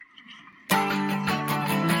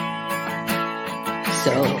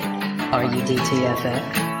So, are you DTFF?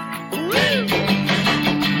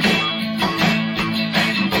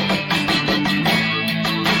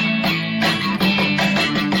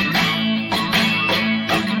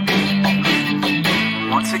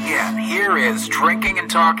 Once again, here is Drinking and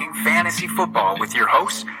Talking Fantasy Football with your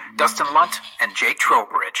hosts, Dustin Lunt and Jake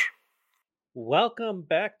Trowbridge. Welcome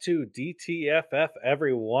back to DTFF,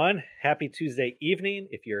 everyone. Happy Tuesday evening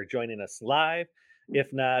if you're joining us live. If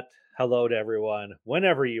not, hello to everyone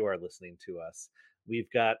whenever you are listening to us. We've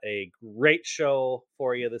got a great show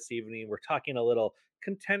for you this evening. We're talking a little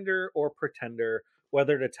contender or pretender,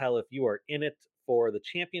 whether to tell if you are in it for the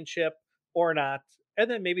championship or not, and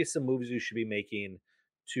then maybe some moves you should be making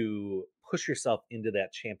to push yourself into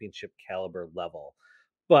that championship caliber level.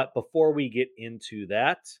 But before we get into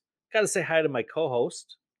that, got to say hi to my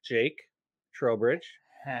co-host, Jake Trowbridge.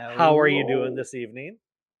 Hello. How are you doing this evening?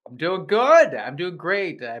 I'm doing good. I'm doing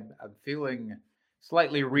great. I'm feeling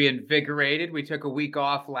slightly reinvigorated. We took a week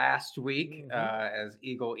off last week, as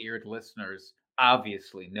eagle-eared listeners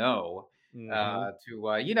obviously know,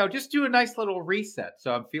 to just do a nice little reset.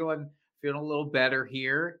 So I'm feeling a little better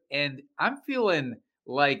here, and I'm feeling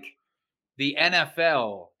like the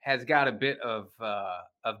NFL has got a bit of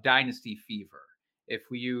dynasty fever. If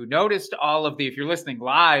you noticed if you're listening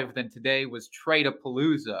live, then today was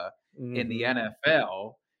Trade-a-Palooza in the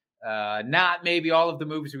NFL. Not maybe all of the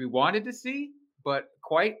moves we wanted to see, but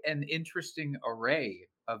quite an interesting array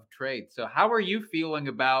of trades. So how are you feeling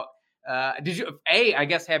about, have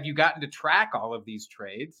you gotten to track all of these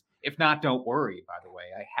trades? If not, don't worry, by the way,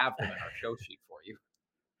 I have them in our show sheet for you.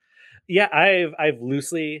 Yeah, I've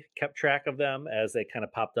loosely kept track of them as they kind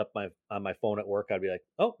of popped up on my phone at work. I'd be like,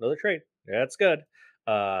 oh, another trade. Yeah, that's good.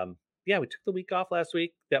 Yeah, we took the week off last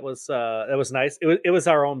week. That was nice. It was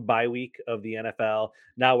our own bye week of the NFL.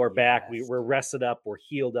 Now we're back. We're rested up. We're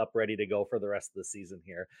healed up, ready to go for the rest of the season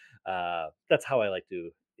here. That's how I like to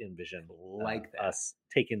envision us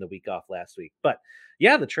taking the week off last week. But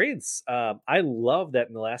yeah, the trades. I love that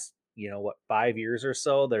in the last 5 years or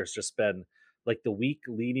so, there's just been like the week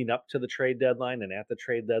leading up to the trade deadline and at the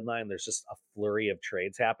trade deadline, there's just a flurry of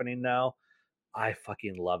trades happening now. I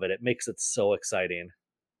fucking love it. It makes it so exciting.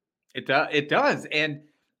 It does. And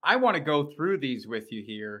I want to go through these with you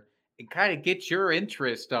here and kind of get your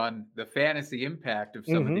interest on the fantasy impact of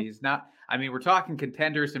some of these. We're talking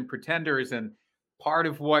contenders and pretenders, and part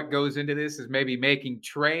of what goes into this is maybe making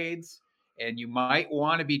trades, and you might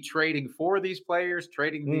want to be trading for these players,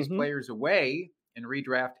 trading these players away in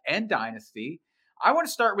redraft and dynasty. I want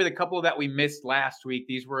to start with a couple that we missed last week.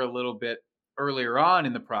 These were a little bit earlier on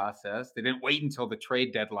in the process. They didn't wait until the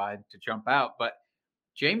trade deadline to jump out, but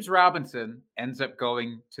James Robinson ends up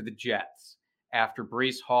going to the Jets after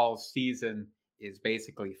Breece Hall's season is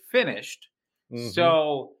basically finished.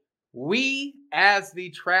 So we, as the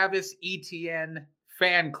Travis Etienne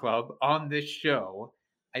fan club on this show,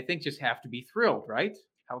 I think just have to be thrilled, right?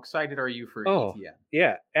 How excited are you for Etienne?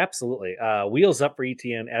 Yeah, absolutely. Wheels up for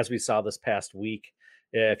Etienne, as we saw this past week.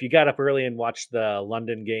 If you got up early and watched the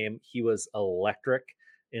London game, he was electric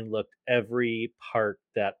and looked every part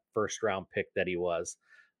that first round pick that he was.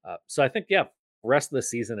 So I think, rest of the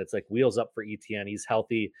season, it's like wheels up for Etienne. He's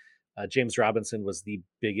healthy. James Robinson was the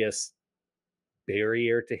biggest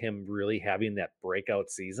barrier to him really having that breakout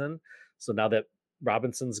season. So now that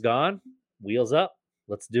Robinson's gone, wheels up.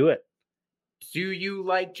 Let's do it. Do you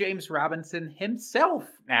like James Robinson himself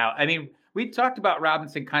now? I mean, we talked about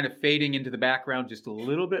Robinson kind of fading into the background just a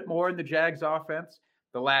little bit more in the Jags offense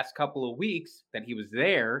the last couple of weeks that he was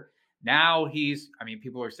there. Now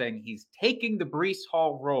people are saying he's taking the Breece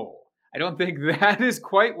Hall role. I don't think that is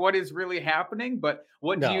quite what is really happening, but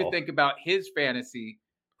what do you think about his fantasy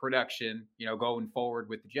production, going forward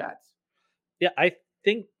with the Jets? Yeah, I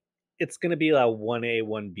think it's going to be a 1A,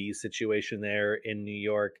 1B situation there in New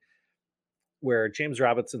York, where James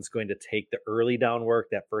Robinson's going to take the early down work,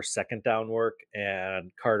 that first, second down work,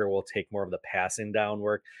 and Carter will take more of the passing down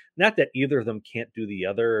work. Not that either of them can't do the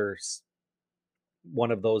other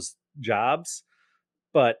one of those jobs,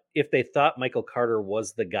 but if they thought Michael Carter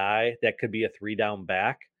was the guy that could be a 3-down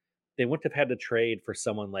back, they wouldn't have had to trade for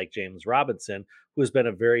someone like James Robinson, who has been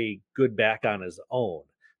a very good back on his own.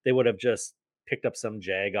 They would have just picked up some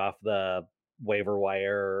jag off the waiver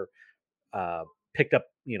wire, picked up,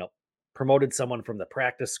 promoted someone from the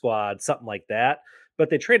practice squad, something like that. But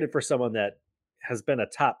they traded for someone that has been a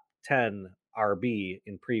top 10 RB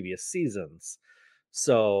in previous seasons.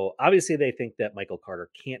 So obviously they think that Michael Carter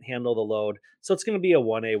can't handle the load. So it's going to be a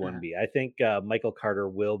 1A, 1B. I think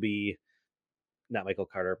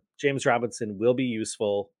James Robinson will be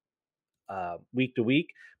useful week to week,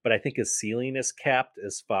 but I think his ceiling is capped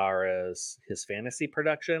as far as his fantasy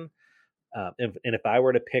production. And if I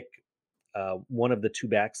were to pick one of the two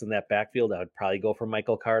backs in that backfield, I would probably go for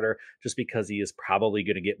Michael Carter just because he is probably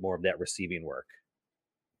going to get more of that receiving work.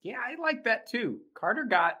 Yeah, I like that too. Carter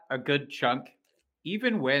got a good chunk.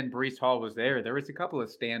 Even when Brees Hall was there was a couple of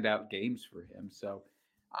standout games for him. So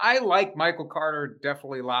I like Michael Carter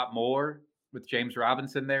definitely a lot more with James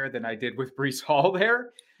Robinson there than I did with Brees Hall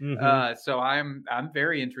there. Hmm. So I'm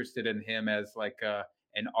very interested in him as like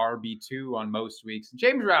an RB2 on most weeks.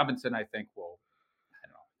 James Robinson, I think I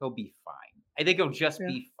don't know, he'll be fine. I think he'll just Yeah.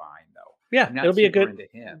 be fine though. Yeah, I'm it'll not be a super good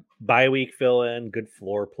into him. bye week fill in, good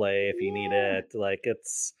floor play if you need Yeah. it. Like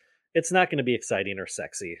it's not going to be exciting or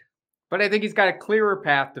sexy. But I think he's got a clearer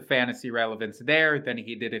path to fantasy relevance there than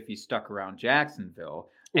he did if he stuck around Jacksonville.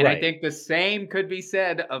 And I Right. think the same could be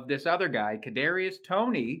said of this other guy, Kadarius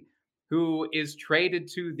Toney, who is traded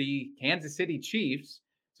to the Kansas City Chiefs.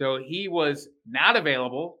 So he was not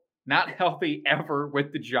available, not healthy ever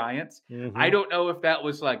with the Giants. I Hmm. don't know if that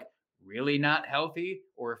was like really not healthy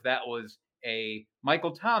or if that was a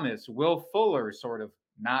Michael Thomas, Will Fuller sort of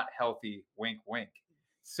not healthy, wink, wink.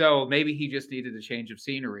 So maybe he just needed a change of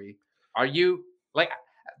scenery. Are you like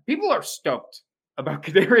people are stoked about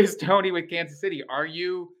Kadarius Toney with Kansas City? Are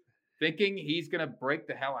you thinking he's going to break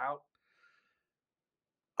the hell out?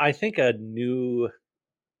 I think a new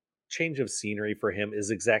change of scenery for him is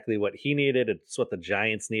exactly what he needed. It's what the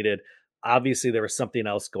Giants needed. Obviously, there was something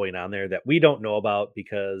else going on there that we don't know about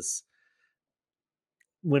because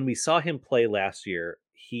when we saw him play last year,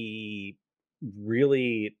 he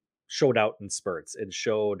really showed out in spurts and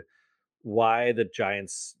showed why the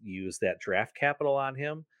Giants used that draft capital on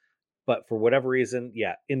him. But for whatever reason,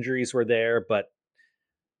 yeah, injuries were there, but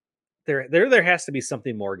there has to be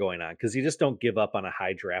something more going on because you just don't give up on a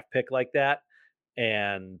high draft pick like that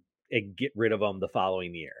and get rid of them the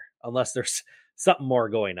following year unless there's something more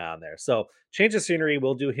going on there. So change of scenery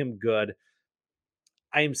will do him good.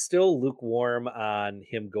 I'm still lukewarm on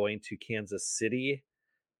him going to Kansas City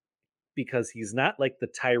because he's not like the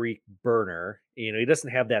Tyreek Burner. You know, he doesn't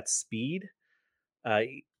have that speed. Uh,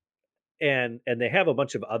 and they have a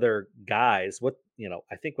bunch of other guys.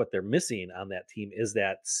 I think what they're missing on that team is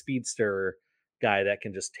that speedster guy that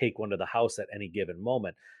can just take one to the house at any given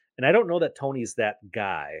moment. And I don't know that Tony's that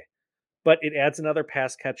guy, but it adds another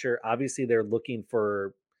pass catcher. Obviously, they're looking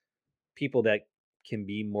for people that can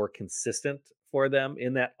be more consistent for them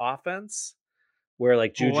in that offense. Where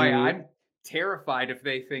like Boy, Juju, I'm terrified if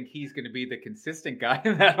they think he's going to be the consistent guy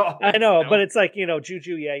in that I offense. know, but No. it's like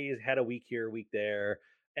Juju. Yeah, he's had a week here, a week there.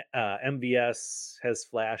 MVS has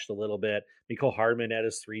flashed a little bit. Miko Hardman had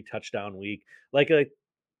his 3 touchdown week.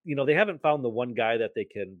 They haven't found the one guy that they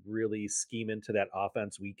can really scheme into that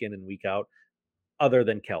offense week in and week out, other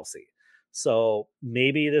than Kelsey. So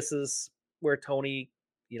maybe this is where Tony,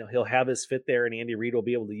 he'll have his fit there, and Andy Reid will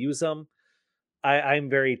be able to use him. I'm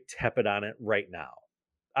very tepid on it right now.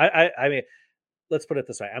 I mean, let's put it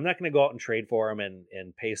this way. I'm not going to go out and trade for him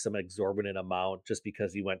and pay some exorbitant amount just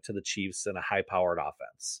because he went to the Chiefs in a high powered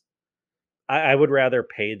offense. I would rather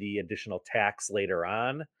pay the additional tax later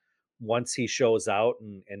on once he shows out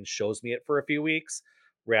and shows me it for a few weeks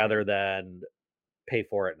rather than pay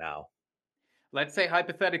for it now. Let's say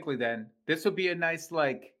hypothetically, then this will be a nice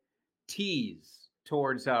like tease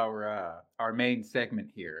towards our main segment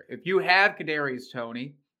here. If you have Kadarius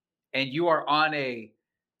Toney and you are on a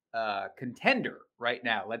contender right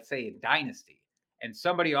now, let's say a dynasty, and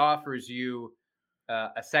somebody offers you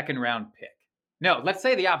a second round pick. No, let's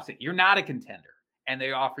say the opposite. You're not a contender, and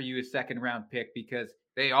they offer you a second round pick because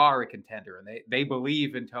they are a contender and they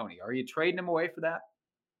believe in Tony. Are you trading him away for that?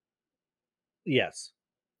 Yes.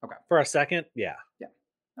 Okay. For a second, yeah. Yeah.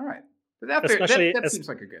 All right. But that Especially that seems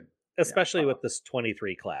like a good. Yeah. especially with this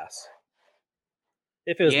 23 class.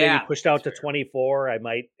 If it was maybe Yeah, pushed that's out to fair. 24, I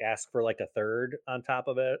might ask for like a third on top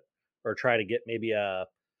of it or try to get maybe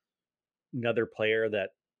another player that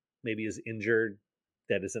maybe is injured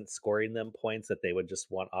that isn't scoring them points that they would just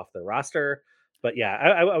want off the roster. But yeah,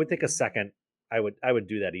 I would think a second. I would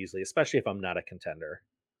do that easily, especially if I'm not a contender.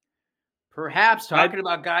 Perhaps I talking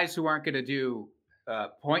about guys who aren't going to do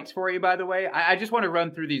points for you, by the way, I just want to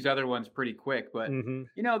run through these other ones pretty quick. But, hmm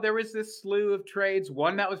there was this slew of trades.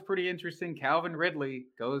 One that was pretty interesting. Calvin Ridley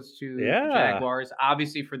goes to the yeah. Jaguars.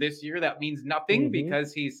 Obviously, for this year, that means nothing hmm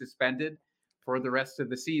because he's suspended for the rest of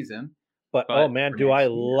the season. But oh But man, for do I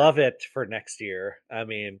next year, love it for next year. I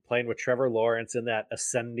mean, playing with Trevor Lawrence in that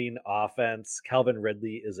ascending offense, Calvin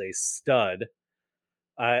Ridley is a stud.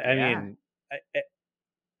 I yeah. mean,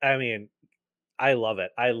 I mean, I love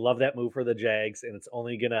it. I love that move for the Jags, and it's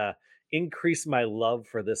only gonna increase my love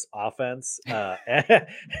for this offense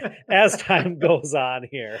as time goes on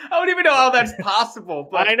here. I don't even know how that's possible,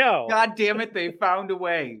 but I know. God damn it, they found a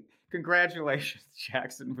way. Congratulations,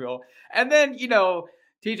 Jacksonville. And then,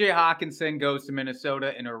 TJ Hawkinson goes to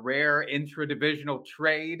Minnesota in a rare intra-divisional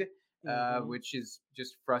trade, which is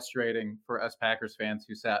just frustrating for us Packers fans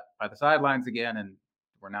who sat by the sidelines again and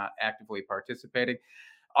were not actively participating.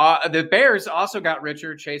 The Bears also got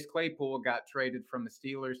richer. Chase Claypool got traded from the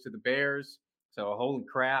Steelers to the Bears. So holy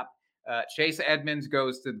crap. Chase Edmonds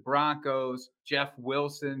goes to the Broncos. Jeff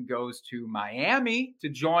Wilson goes to Miami to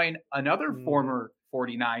join another former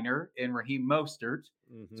 49er in Raheem Mostert.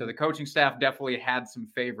 So the coaching staff definitely had some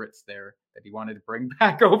favorites there that he wanted to bring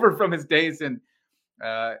back over from his days in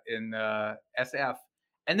SF.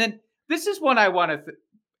 And then this is one I want to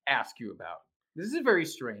ask you about. This is a very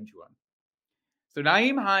strange one. So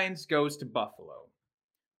Nyheim Hines goes to Buffalo,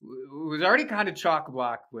 who was already kind of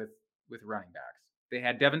chock-a-block with running backs. They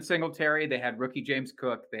had Devin Singletary. They had rookie James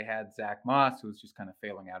Cook. They had Zach Moss, who was just kind of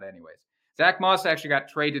failing out anyways. Zach Moss actually got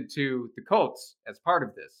traded to the Colts as part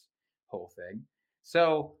of this whole thing.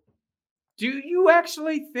 So do you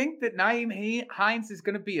actually think that Nyheim Hines is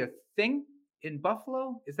going to be a thing in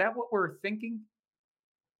Buffalo? Is that what we're thinking?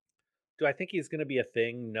 Do I think he's going to be a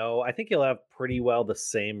thing? No. I think he'll have pretty well the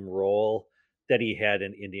same role that he had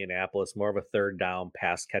in Indianapolis, more of a third down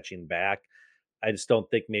pass catching back. I just don't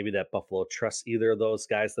think maybe that Buffalo trusts either of those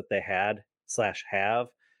guys that they had / have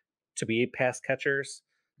to be pass catchers.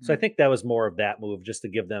 So I think that was more of that move, just to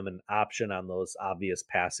give them an option on those obvious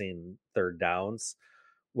passing third downs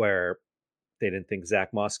where they didn't think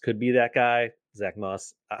Zach Moss could be that guy. Zach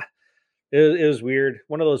Moss, it was weird.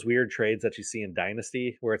 One of those weird trades that you see in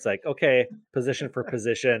Dynasty where it's like, okay, position for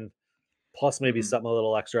position, plus maybe something a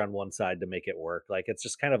little extra on one side to make it work. Like, it's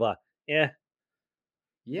just kind of a, Yeah,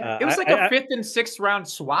 it was like a 5th and 6th round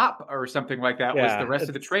swap or something like that was the rest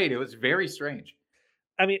of the trade. It was very strange.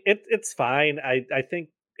 I mean, it's fine. I think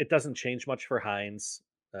it doesn't change much for Hines.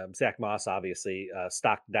 Zach Moss, obviously,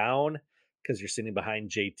 stock down because you're sitting behind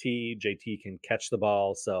JT. JT can catch the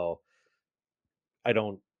ball, so I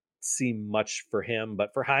don't see much for him.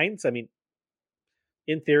 But for Hines, I mean,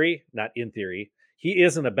 not in theory, he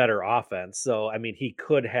isn't a better offense. So, I mean, he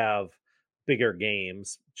could have bigger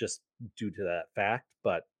games just due to that fact.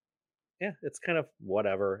 But yeah, it's kind of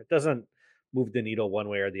whatever. It doesn't move the needle one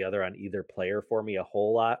way or the other on either player for me a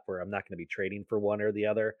whole lot, where I'm not going to be trading for one or the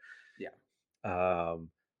other. Yeah. I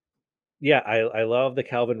love the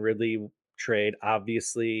Calvin Ridley trade.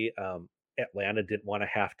 Obviously, Atlanta didn't want to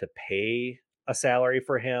have to pay a salary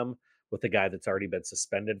for him with a guy that's already been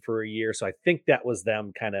suspended for a year. So I think that was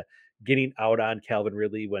them kind of getting out on Calvin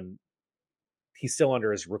Ridley when he's still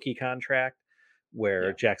under his rookie contract,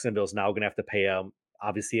 where Jacksonville's now going to have to pay him.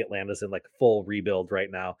 Obviously, Atlanta's in like full rebuild right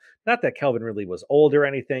now. Not that Calvin Ridley was old or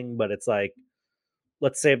anything, but it's like,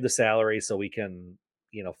 let's save the salary so we can,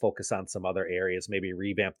 focus on some other areas, maybe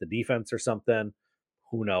revamp the defense or something.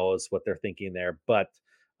 Who knows what they're thinking there. But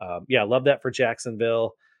love that for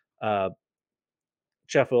Jacksonville.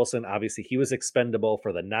 Jeff Wilson, obviously, he was expendable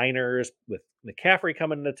for the Niners with McCaffrey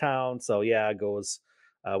coming into town. So, goes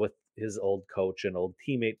with his old coach and old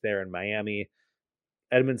teammate there in Miami.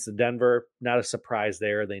 Edmonds to Denver, not a surprise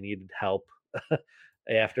there. They needed help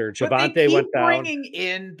after Javonte went down. Bringing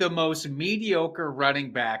in the most mediocre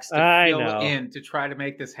running backs to fill in to try to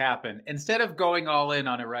make this happen. Instead of going all in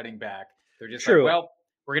on a running back, they're just like, well,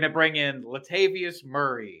 we're going to bring in Latavius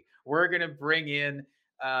Murray. We're going to bring in,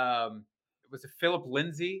 was it Philip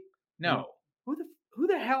Lindsay? No. Who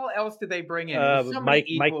the hell else did they bring in? Mike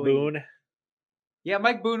Boone. Yeah,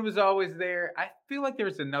 Mike Boone was always there. I feel like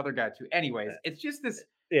there's another guy too. Anyways, it's just this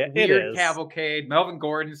weird cavalcade. Melvin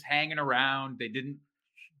Gordon's hanging around. They didn't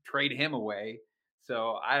trade him away.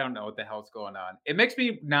 So I don't know what the hell's going on. It makes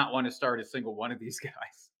me not want to start a single one of these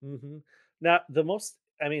guys. Mm-hmm. Now, the most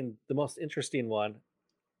interesting one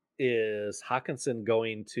is Hawkinson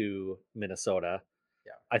going to Minnesota.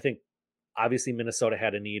 Yeah. I think obviously Minnesota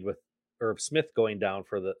had a need with Irv Smith going down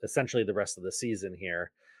for essentially the rest of the season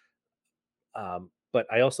here. But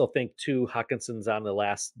I also think too, Hawkinson's on the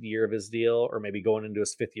last year of his deal, or maybe going into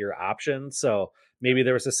his 5th year option. So maybe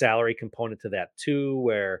there was a salary component to that too,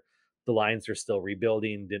 where the Lions are still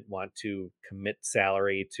rebuilding, didn't want to commit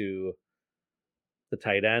salary to the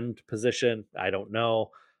tight end position. I don't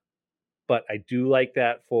know, but I do like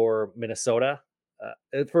that for Minnesota,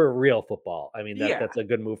 for real football. I mean, that's a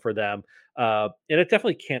good move for them. And it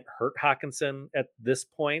definitely can't hurt Hawkinson at this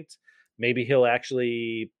point. Maybe he'll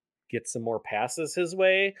actually get some more passes his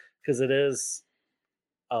way, because it is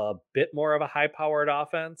a bit more of a high-powered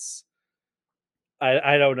offense.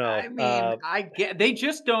 I don't know. I mean, I get they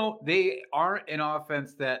just don't they aren't an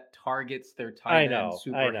offense that targets their tight end I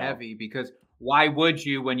super know. heavy because why would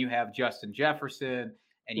you when you have Justin Jefferson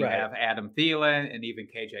and you Right. have Adam Thielen and even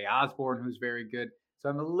KJ Osborne, who's very good. So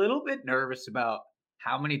I'm a little bit nervous about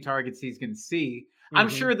how many targets he's going to see. I'm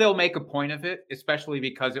Mhm. sure they'll make a point of it, especially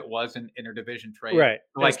because it was an interdivision trade, Right,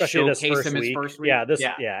 to like especially this showcase first him his week. first week. Yeah, this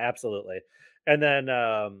Yeah. yeah, absolutely. And then,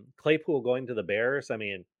 Claypool going to the Bears, I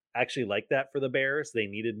mean, I actually like that for the Bears. They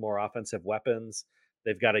needed more offensive weapons.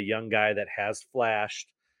 They've got a young guy that has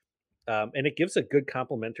flashed, and it gives a good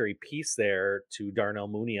complementary piece there to Darnell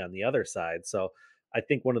Mooney on the other side. So, I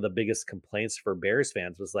think one of the biggest complaints for Bears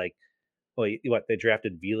fans was like, well, what they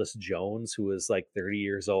drafted Velus Jones, who was like 30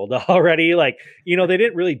 years old already. Like, they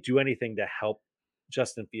didn't really do anything to help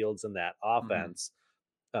Justin Fields in that Mhm. offense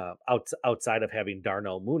outside of having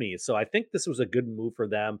Darnell Mooney. So I think this was a good move for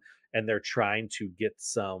them, and they're trying to get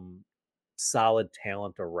some solid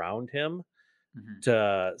talent around him Mhm.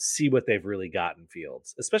 to see what they've really got in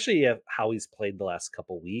Fields, especially how he's played the last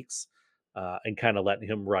couple weeks, and kind of letting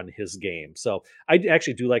him run his game. So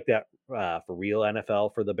actually do like that for real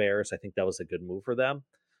NFL for the Bears. I think that was a good move for them.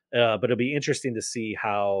 But it'll be interesting to see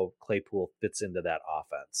how Claypool fits into that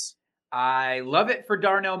offense. I love it for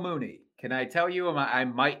Darnell Mooney. Can I tell you, I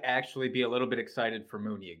might actually be a little bit excited for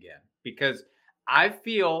Mooney again because I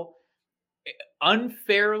feel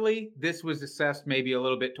unfairly this was assessed maybe a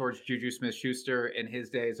little bit towards Juju Smith Schuster in his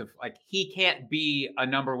days of like, he can't be a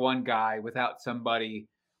number one guy without somebody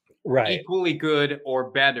Right. equally good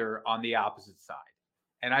or better on the opposite side.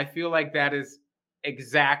 And I feel like that is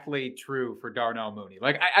exactly true for Darnell Mooney.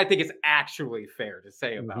 Like, I think it's actually fair to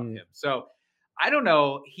say about Hmm. him. So I don't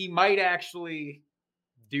know. He might actually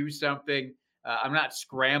do something. I'm not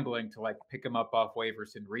scrambling to like pick him up off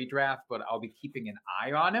waivers and redraft, but I'll be keeping an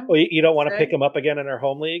eye on him. Well, you don't Let's want to pick say him up again in our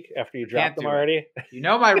home league after you I dropped can't them do it. already. You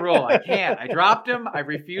know my rule. I can't. I dropped him. I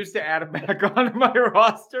refuse to add him back onto my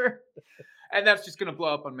roster, and that's just going to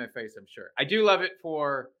blow up on my face. I'm sure. I do love it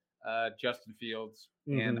for Justin Fields,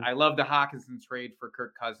 and Hmm. I love the Hawkinson trade for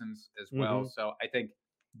Kirk Cousins as well. Hmm. So I think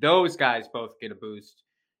those guys both get a boost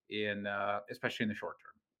in, especially in the short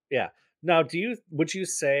term. Yeah. Now, would you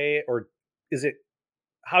say, or is it?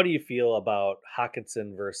 How do you feel about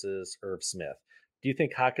Hawkinson versus Irv Smith? Do you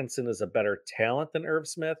think Hawkinson is a better talent than Irv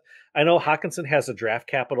Smith? I know Yeah. Hawkinson has a draft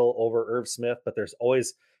capital over Irv Smith, but there's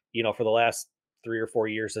always, for the last 3 or 4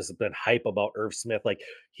 years, there's been hype about Irv Smith. Like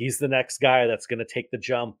he's the next guy that's going to take the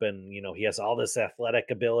jump, and he has all this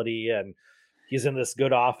athletic ability, and he's in this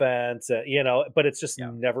good offense. But it's just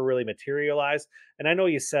Yeah. never really materialized. And I know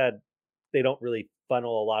you said they don't really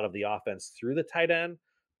funnel a lot of the offense through the tight end,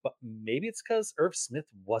 but maybe it's because Irv Smith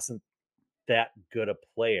wasn't that good a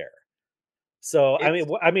player. So I It's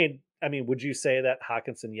mean, I mean, would you say that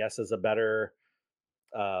Hawkinson, yes, is a better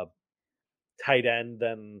uh, tight end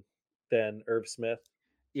than Irv Smith?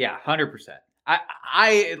 Yeah, 100%.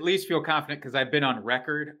 I at least feel confident because I've been on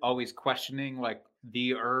record always questioning like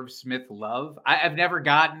the Irv Smith love. I've never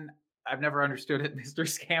understood it, Mr.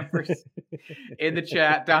 Scampers in the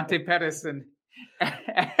chat. Dante Pettis and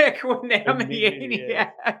Yeah.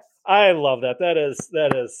 Equanimaniacs. I love that. That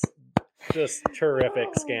is just terrific,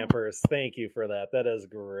 Scampers. Thank you for that. That is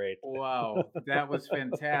great. Wow, that was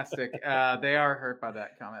fantastic. They are hurt by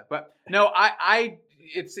that comment, but no,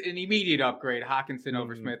 it's an immediate upgrade. Hawkinson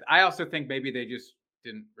over Mhm. Smith. I also think maybe they just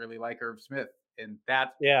didn't really like Irv Smith, and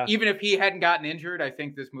that Yeah. even if he hadn't gotten injured, I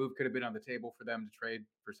think this move could have been on the table for them to trade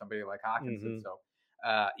for somebody like Hawkinson. Hmm.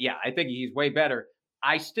 So, yeah, I think he's way better.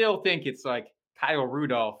 I still think it's like Kyle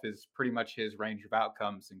Rudolph is pretty much his range of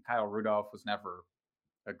outcomes, and Kyle Rudolph was never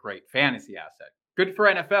a great fantasy asset. Good for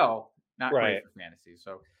NFL, not great Right. for fantasy.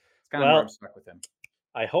 So it's kind of where I'm Well, stuck with him.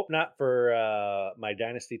 I hope not for my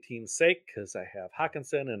dynasty team's sake because I have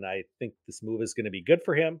Hawkinson and I think this move is going to be good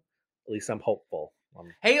for him. At least I'm hopeful.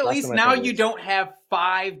 I'm Hey, at crossing least my now you fingers. don't have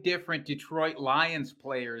five different Detroit Lions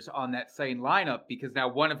players on that same lineup because now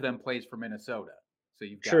one of them plays for Minnesota. So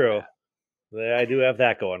you've got True. I do have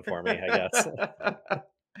that going for me, I guess. that.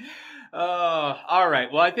 All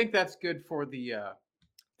right. Well, I think that's good for It's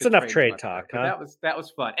the enough trade trade talk there. talk, But huh? that was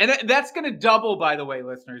fun, and that's going to double, by the way,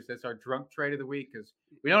 listeners. That's our drunk trade of the week because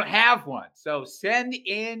we don't have one. So send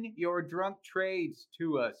in your drunk trades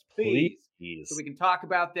to us, please, so Please. we can talk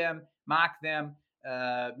about them, mock them,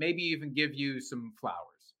 maybe even give you some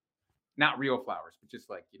flowers, not real flowers, but just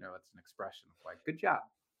like it's an expression of like good job.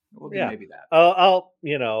 We'll do Yeah. maybe that.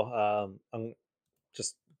 I'm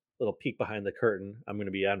just a little peek behind the curtain. I'm going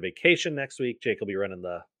to be on vacation next week. Jake will be running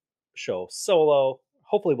the show solo.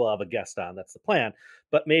 Hopefully, we'll have a guest on. That's the plan.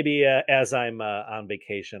 But maybe as I'm on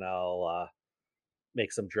vacation,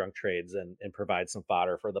 make some drunk trades and provide some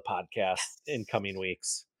fodder for the podcast in coming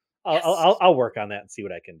weeks. Yes. I'll work on that and see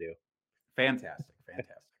what I can do. Fantastic.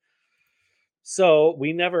 So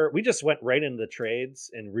we just went right into the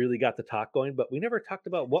trades and really got the talk going, but we never talked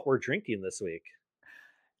about what we're drinking this week.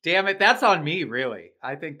 Damn it, that's on me, really.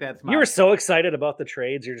 I think that's my. You were so excited about the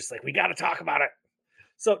trades, you're just like, we got to talk about it.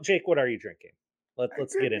 So, Jake, what are you drinking?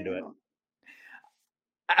 Let's get into it.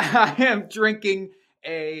 I am drinking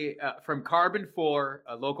from Carbon 4,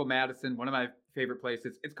 a local Madison, one of my favorite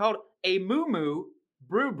places. It's called a Moo Moo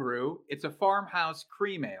Brew. It's a farmhouse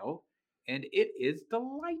cream ale, and it is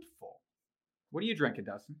delightful. What are you drinking,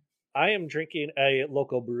 Dustin? I am drinking a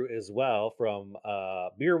local brew as well from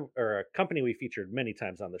beer or a company we featured many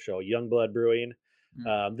times on the show, Youngblood Brewing.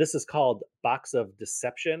 This is called Box of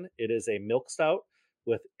Deception. It is a milk stout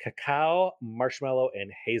with cacao, marshmallow, and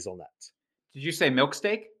hazelnut. Did you say milk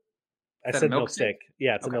steak? I said milk steak.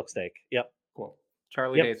 Yeah, it's a milk steak. Yep. Cool.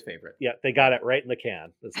 Charlie Day's favorite. Yeah, they got it right in the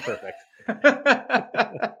can. It's perfect.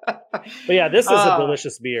 But yeah, this is a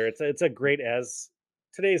delicious beer. It's a great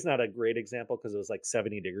today's not a great example because it was like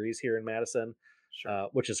 70 degrees here in Madison, Sure.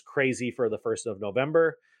 Which is crazy for the 1st of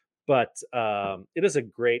November. But it is a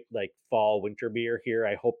great like fall winter beer here.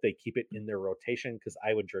 I hope they keep it in their rotation because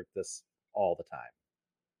I would drink this all the time.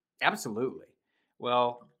 Absolutely.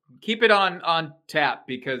 Well, keep it on tap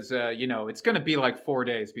because it's going to be like 4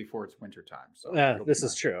 days before it's wintertime. So this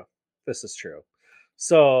is true.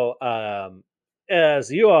 So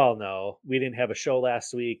as you all know, we didn't have a show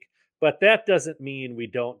last week, but that doesn't mean we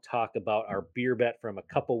don't talk about our beer bet from a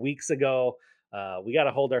couple weeks ago. We got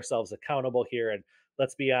to hold ourselves accountable here. And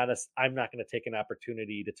let's be honest, I'm not going to take an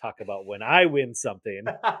opportunity to talk about when I win something,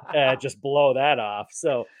 just blow that off.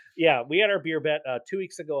 So yeah, we had our beer bet 2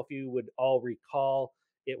 weeks ago. If you would all recall,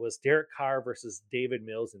 it was Derek Carr versus David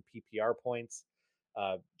Mills in PPR points.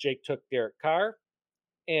 Jake took Derek Carr.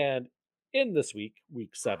 And in this week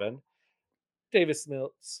 7, David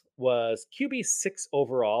Mills was QB 6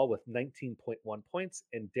 overall with 19.1 points,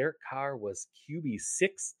 and Derek Carr was QB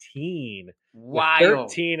 16 with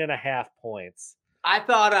 13.5 points. I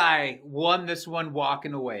thought I won this one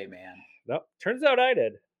walking away, man. Nope. Turns out I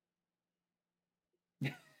did.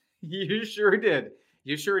 You sure did.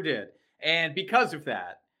 And because of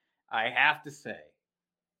that, I have to say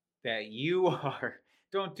that you are...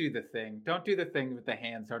 Don't do the thing. Don't do the thing with the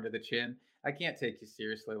hands under the chin. I can't take you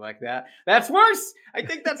seriously like that. That's worse. I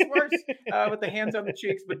think that's worse with the hands on the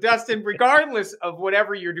cheeks. But Dustin, regardless of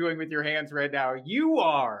whatever you're doing with your hands right now, you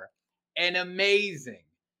are an amazing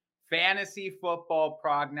fantasy football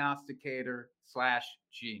prognosticator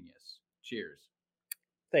 / genius. Cheers.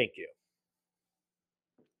 Thank you.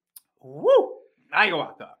 Woo! I go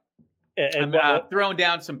out though. And I'm throwing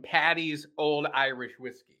down some Patty's Old Irish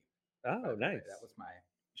Whiskey. Oh, nice. That was my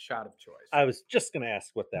shot of choice. I was just going to ask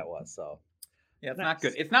what that was. So yeah, it's not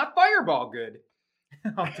good. It's not Fireball good.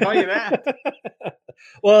 I'll tell you that.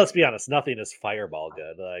 Well, let's be honest. Nothing is Fireball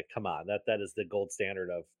good. Like, come on. That is the gold standard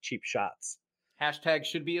of cheap shots. Hashtag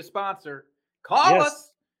should be a sponsor. Call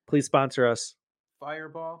us. Please sponsor us.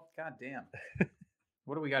 Fireball. God damn.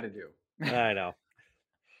 What do we got to do? I know.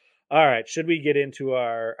 All right. Should we get into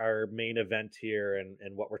our main event here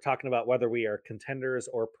and what we're talking about, whether we are contenders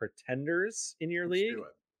or pretenders in your league? Let's do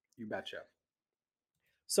it. You betcha.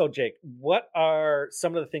 So, Jake, what are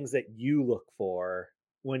some of the things that you look for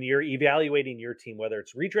when you're evaluating your team, whether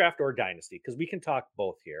it's redraft or dynasty? Because we can talk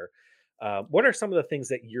both here. What are some of the things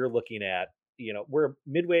that you're looking at? You know, we're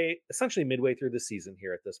essentially midway through the season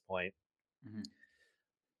here at this point.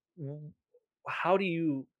 Mm-hmm. How do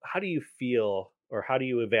you feel, or how do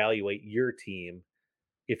you evaluate your team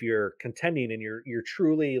if you're contending and you're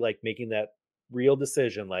truly like making that real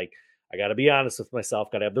decision? Like, I got to be honest with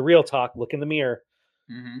myself, got to have the real talk, look in the mirror,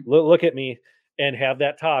 look at me and have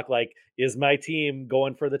that talk. Like, is my team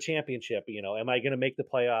going for the championship? You know, am I going to make the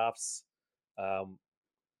playoffs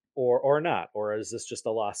or not? Or is this just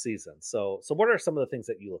a lost season? So what are some of the things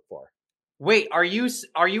that you look for? Wait, are you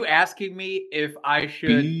asking me if I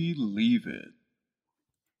should believe it?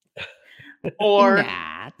 Or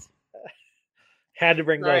not? Had to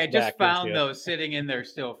bring those back. I just found those sitting in there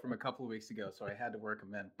still from a couple of weeks ago, so I had to work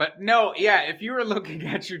them in. But no, yeah, if you were looking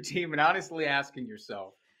at your team and honestly asking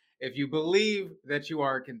yourself if you believe that you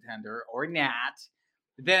are a contender or not,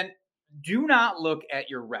 then do not look at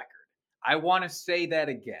your record. I want to say that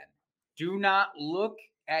again. Do not look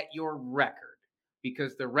at your record,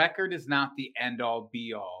 because the record is not the end-all,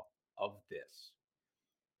 be-all of this.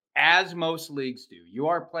 As most leagues do, you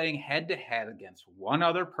are playing head-to-head against one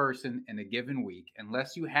other person in a given week,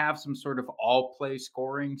 unless you have some sort of all-play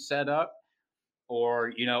scoring set up,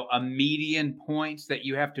 or, a median points that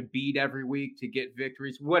you have to beat every week to get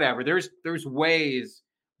victories, whatever. There's ways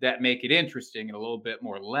that make it interesting and a little bit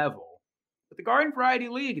more level. But the Garden Variety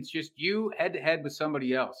League, it's just you head to head with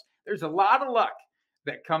somebody else. There's a lot of luck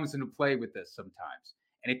that comes into play with this sometimes,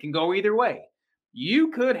 and it can go either way.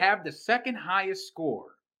 You could have the second highest score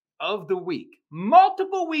of the week,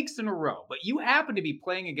 multiple weeks in a row, but you happen to be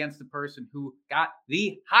playing against the person who got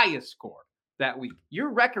the highest score that week. Your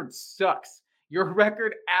record sucks. Your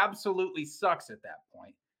record absolutely sucks at that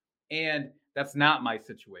point. And that's not my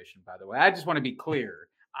situation, by the way. I just want to be clear.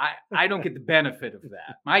 I don't get the benefit of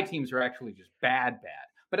that. My teams are actually just bad.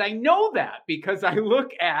 But I know that because I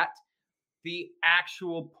look at the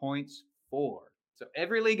actual points for. So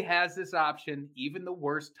every league has this option, even the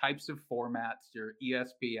worst types of formats, your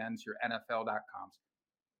ESPNs, your NFL.coms.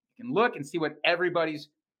 You can look and see what everybody's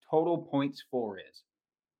total points for is.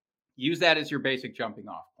 Use that as your basic jumping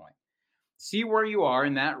off point. See where you are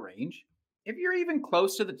in that range. If you're even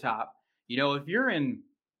close to the top, if you're in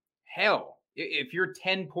hell, if you're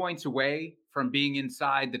 10 points away from being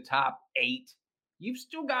inside the top 8, you've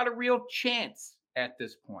still got a real chance at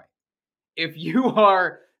this point. If you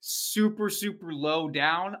are super, super low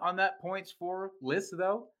down on that points for list,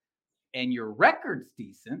 though, and your record's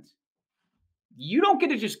decent, you don't get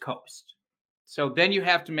to just coast. So then you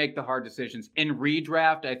have to make the hard decisions. In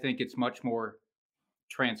redraft, I think it's much more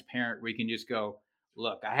transparent. We can just go,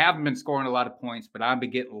 look, I haven't been scoring a lot of points, but I've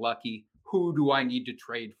been getting lucky. Who do I need to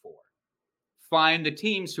trade for? Find the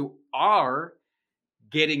teams who are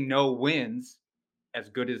getting no wins, as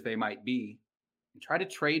good as they might be, and try to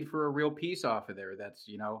trade for a real piece off of there. That's,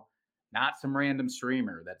 not some random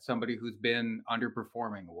streamer. That's somebody who's been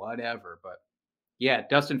underperforming, whatever. But yeah,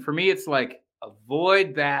 Dustin, for me, it's like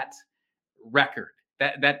avoid that record.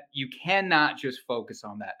 That you cannot just focus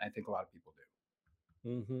on that. I think a lot of people do.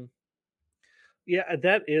 Mm-hmm. Yeah,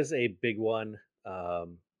 that is a big one.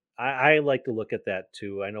 I like to look at that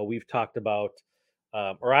too. I know we've talked about,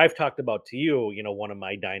 or I've talked about to you, one of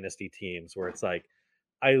my dynasty teams where it's like,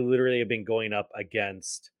 I literally have been going up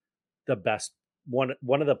against the best one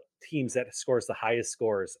of the teams that scores the highest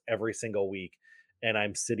scores every single week, and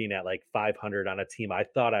I'm sitting at like 500 on a team I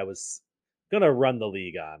thought I was gonna run the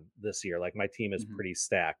league on this year. Like my team is pretty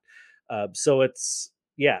stacked, so it's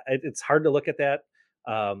hard to look at that.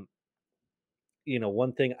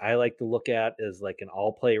 One thing I like to look at is like an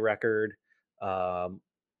all play record,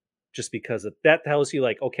 just because that tells you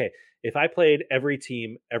like, okay, if I played every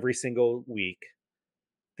team every single week,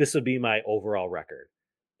 this would be my overall record.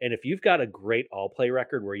 And if you've got a great all play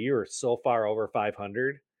record where you're so far over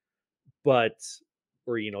 500,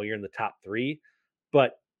 or you're in the top 3,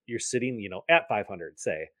 but you're sitting, at 500,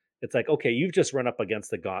 say, it's like, okay, you've just run up against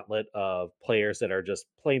the gauntlet of players that are just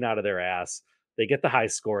playing out of their ass. They get the high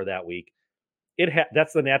score that week.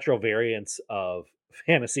 That's the natural variance of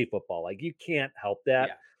fantasy football. Like you can't help that.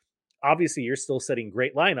 Yeah. Obviously, you're still setting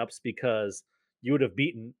great lineups because you would have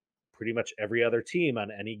beaten pretty much every other team on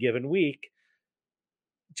any given week.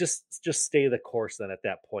 Just stay the course then at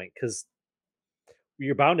that point, because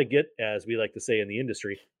you're bound to get, as we like to say in the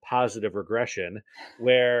industry, positive regression,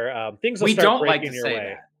 where things will we start don't like breaking to your say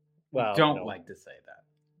way. that. Well, we don't like to say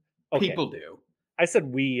that. Okay. People do. I said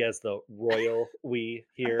we as the royal we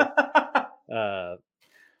here. I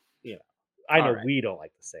know right. we don't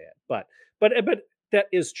like to say it, but that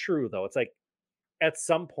is true though. It's like at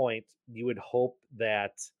some point you would hope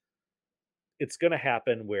that it's going to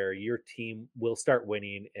happen where your team will start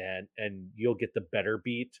winning and you'll get the better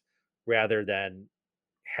beat rather than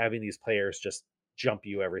having these players just jump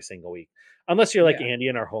you every single week. Unless you're like Andy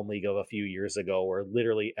in our home league of a few years ago, where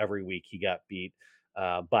literally every week he got beat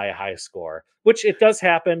by a high score, which it does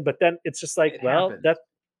happen, but then it's just like,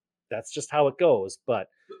 that's just how it goes. But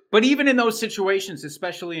even in those situations,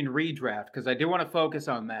 especially in redraft, because I do want to focus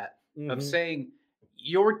on that, of saying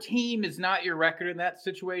your team is not your record in that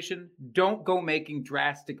situation, don't go making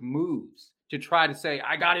drastic moves to try to say,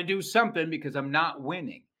 I got to do something because I'm not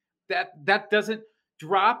winning. That doesn't,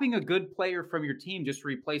 dropping a good player from your team just to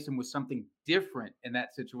replace him with something different in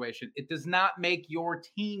that situation, it does not make your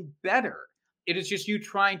team better. It is just you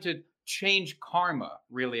trying to change karma,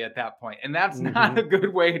 really, at that point. And that's not a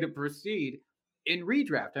good way to proceed in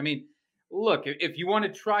redraft. I mean, look, if you want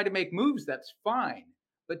to try to make moves, that's fine,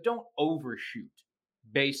 but don't overshoot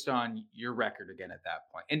based on your record again at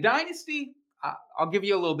that point. In Dynasty, I'll give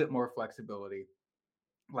you a little bit more flexibility.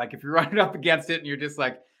 Like if you're running up against it and you're just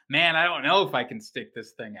like, man, I don't know if I can stick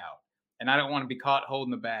this thing out and I don't want to be caught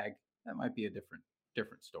holding the bag, that might be a different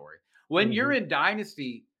story. When you're in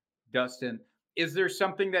Dynasty, Dustin, is there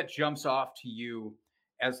something that jumps off to you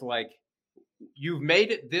as like, you've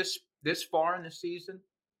made it this this far in the season,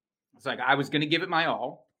 it's like I was going to give it my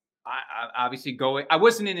all. I obviously I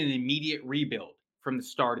wasn't in an immediate rebuild from the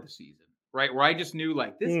start of the season, right? Where I just knew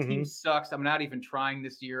like this team sucks. I'm not even trying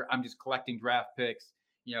this year. I'm just collecting draft picks,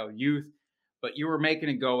 youth. But you were making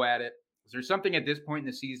a go at it. Is there something at this point in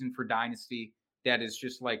the season for Dynasty that is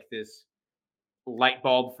just like this light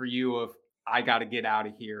bulb for you of I got to get out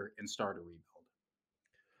of here and start a rebuild?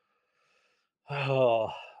 Oh,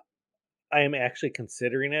 I am actually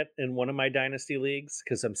considering it in one of my dynasty leagues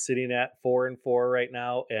because I'm sitting at 4-4 right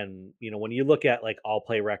now. And when you look at like all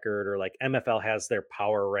play record or like MFL has their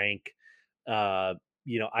power rank,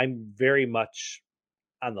 I'm very much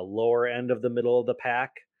on the lower end of the middle of the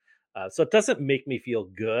pack. So it doesn't make me feel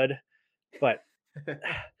good. But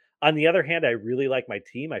on the other hand, I really like my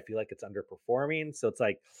team. I feel like it's underperforming. So it's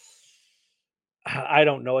like, I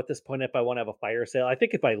don't know at this point if I want to have a fire sale. I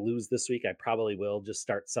think if I lose this week, I probably will just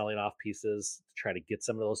start selling off pieces to try to get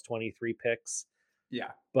some of those 23 picks. Yeah.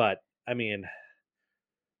 But I mean,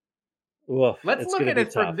 oof, let's it's look gonna at be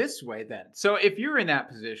it tough. from this way then. So if you're in that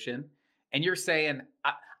position and you're saying,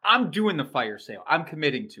 I'm doing the fire sale, I'm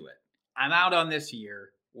committing to it, I'm out on this year,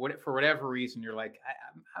 for whatever reason, you're like,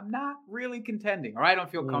 I'm not really contending, or I don't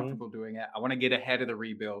feel comfortable doing it. I want to get ahead of the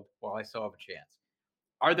rebuild while I still have a chance.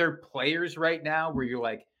 Are there players right now where you're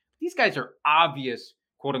like, these guys are obvious,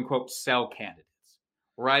 quote unquote, sell candidates,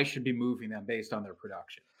 where I should be moving them based on their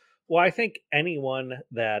production? Well, I think anyone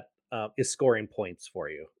that is scoring points for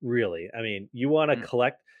you, really. I mean, you want to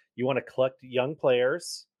collect young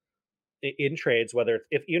players in trades, whether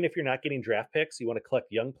even if you're not getting draft picks, you want to collect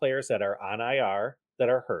young players that are on IR that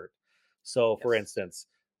are hurt. So, for instance,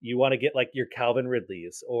 you want to get like your Calvin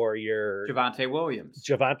Ridleys or your Javonte Williams,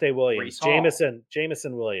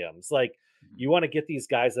 Jameson Williams. Like, you want to get these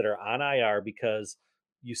guys that are on IR because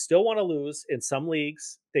you still want to lose. In some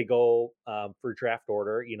leagues, they go for draft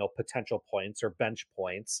order, potential points or bench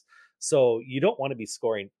points. So you don't want to be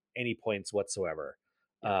scoring any points whatsoever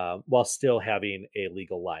while still having a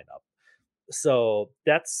legal lineup. So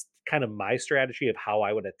that's kind of my strategy of how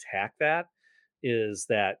I would attack that. Is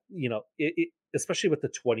that especially with the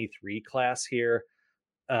 23 class here,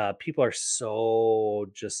 people are so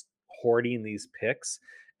just hoarding these picks.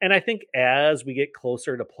 And I think as we get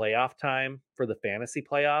closer to playoff time for the fantasy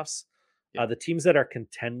playoffs, the teams that are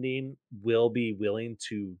contending will be willing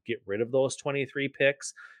to get rid of those 23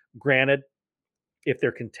 picks. Granted, if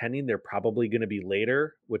they're contending, they're probably going to be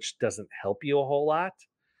later, which doesn't help you a whole lot.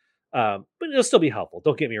 But it'll still be helpful.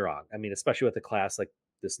 Don't get me wrong. I mean, especially with a class like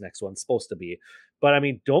this next one's supposed to be. But I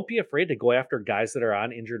mean, don't be afraid to go after guys that are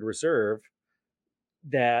on injured reserve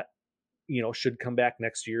that should come back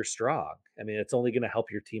next year strong. I mean, it's only going to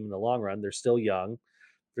help your team in the long run. They're still young.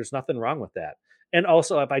 There's nothing wrong with that. And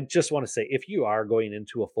also, if I just want to say, if you are going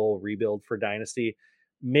into a full rebuild for Dynasty,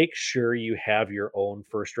 make sure you have your own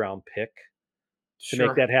first round pick to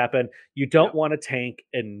make that happen. You don't want to tank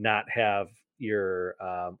and not have your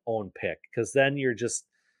own pick, because then you're just,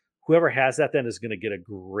 whoever has that then is going to get a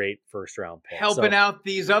great first round pick. Helping out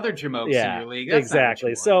these other jamokes in your league. That's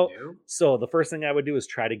exactly. So the first thing I would do is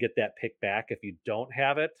try to get that pick back if you don't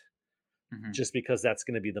have it, just because that's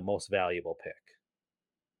going to be the most valuable pick.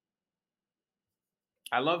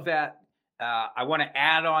 I love that. I want to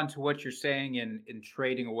add on to what you're saying in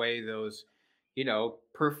trading away those,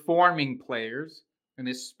 performing players, and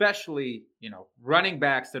especially, running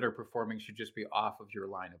backs that are performing should just be off of your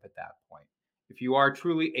lineup at that point. If you are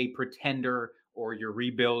truly a pretender or you're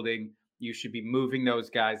rebuilding, you should be moving those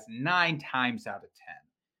guys 9 times out of 10.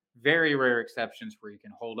 Very rare exceptions where you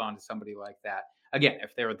can hold on to somebody like that. Again,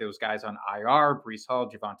 if there are those guys on IR, Breece Hall,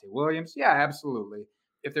 Javonte Williams, yeah, absolutely.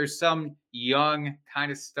 If there's some young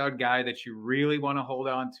kind of stud guy that you really want to hold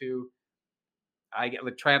on to, I get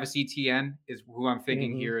like Travis Etienne is who I'm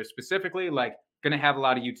thinking here specifically, like going to have a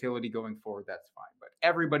lot of utility going forward. That's fine. But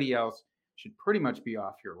everybody else should pretty much be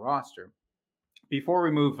off your roster. Before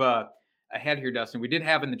we move ahead here, Dustin, we did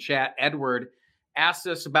have in the chat, Edward asked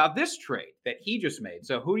us about this trade that he just made.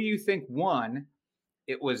 So who do you think won?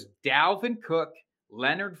 It was Dalvin Cook,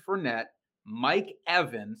 Leonard Fournette, Mike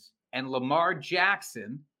Evans, and Lamar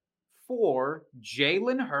Jackson for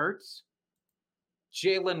Jalen Hurts,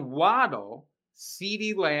 Jalen Waddle,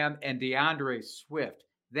 CeeDee Lamb, and DeAndre Swift.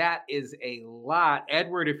 That is a lot.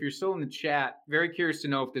 Edward, if you're still in the chat, very curious to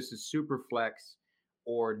know if this is super flex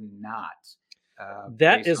or not.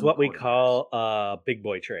 That is what we call a big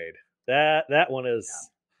boy trade. That one is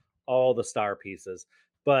all the star pieces.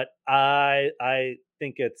 But I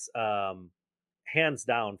think it's hands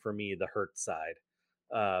down for me the Hurts side.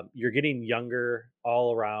 You're getting younger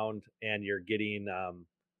all around, and you're getting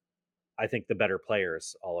I think the better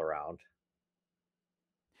players all around.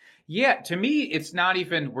 Yeah, to me, it's not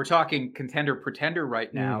even, we're talking contender pretender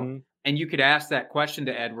right now. Mm-hmm. And you could ask that question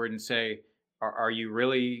to Edward and say, are you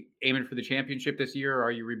really aiming for the championship this year? Or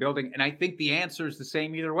are you rebuilding? And I think the answer is the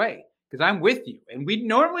same either way, because I'm with you. And we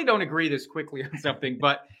normally don't agree this quickly on something,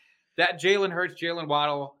 but that Jalen Hurts, Jalen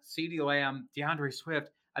Waddle, CeeDee Lamb, DeAndre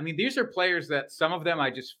Swift, I mean, these are players that some of them I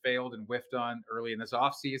just failed and whiffed on early in this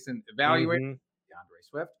offseason evaluating. Mm-hmm. DeAndre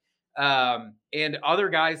Swift. And other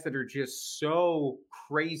guys that are just so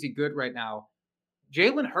crazy good right now.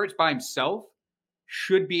 Jalen Hurts by himself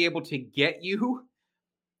should be able to get you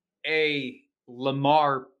a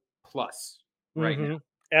Lamar plus right now.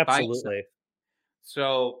 Mm-hmm. By himself. Absolutely.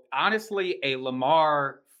 So honestly, a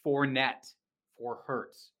Lamar Fournette for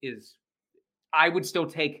Hurts is, I would still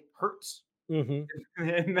take Hurts Mm-hmm.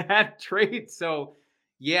 in that trade. So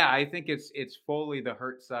yeah, I think it's fully the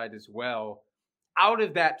Hurts side as well. Out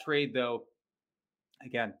of that trade, though,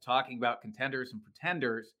 again, talking about contenders and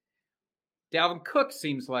pretenders, Dalvin Cook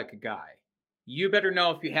seems like a guy. You better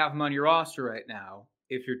know if you have him on your roster right now,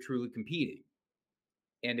 if you're truly competing.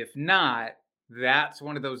 And if not, that's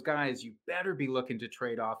one of those guys you better be looking to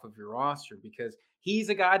trade off of your roster, because he's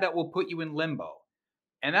a guy that will put you in limbo.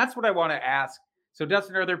 And that's what I want to ask. So,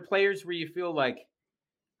 Dustin, are there players where you feel like,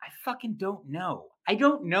 I fucking don't know. I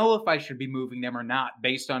don't know if I should be moving them or not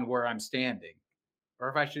based on where I'm standing. Or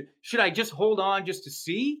if I should I just hold on just to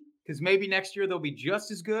see? Because maybe next year they'll be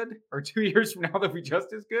just as good, or 2 years from now they'll be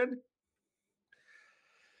just as good.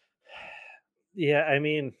 Yeah, I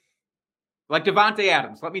mean, Like Davante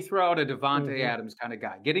Adams. Let me throw out a Davante Mhm. Adams kind of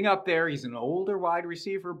guy. Getting up there, he's an older wide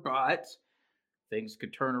receiver, but things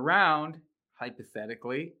could turn around,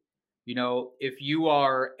 hypothetically. You know, if you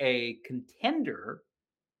are a contender,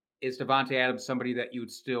 is Davante Adams somebody that you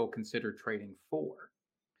would still consider trading for?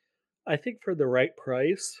 I think for the right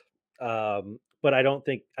price, but I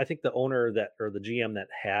think the owner that or the GM that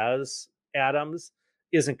has Adams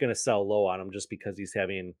isn't going to sell low on him just because he's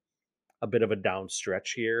having a bit of a down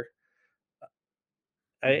stretch here.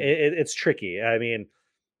 Mhm. It's tricky. I mean,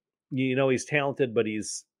 he's talented, but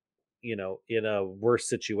he's in a worse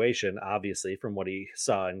situation, obviously, from what he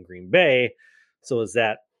saw in Green Bay. So is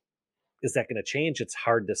that going to change? It's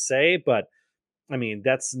hard to say, but I mean,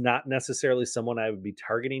 that's not necessarily someone I would be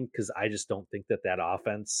targeting because I just don't think that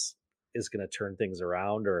offense is going to turn things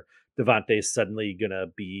around, or Devontae's suddenly going to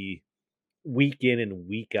be week in and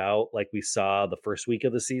week out like we saw the first week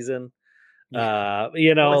of the season. Yeah,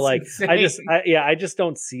 that was Like insane. I just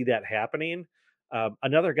don't see that happening.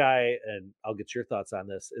 Another guy, and I'll get your thoughts on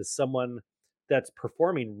this, is someone that's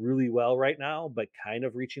performing really well right now, but kind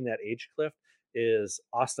of reaching that age cliff is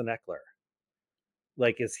Austin Eckler.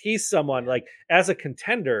 Like, is he someone Yeah. like as a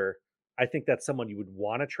contender? I think that's someone you would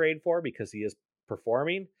want to trade for because he is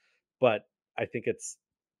performing. But I think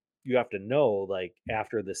you have to know, like,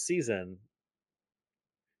 after this season,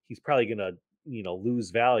 he's probably gonna,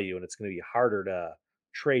 lose value, and it's gonna be harder to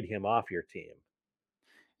trade him off your team.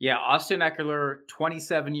 Yeah, Austin Eckler,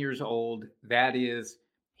 27 years old. That is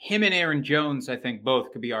him and Aaron Jones, I think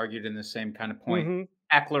both could be argued in the same kind of point. Hmm.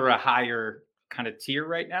 Eckler, a higher kind of tier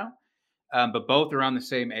right now, but both around the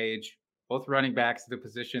same age, both running backs at a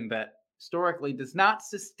position that historically does not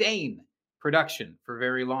sustain production for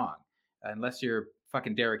very long, unless you're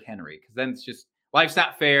fucking Derrick Henry, because then it's just life's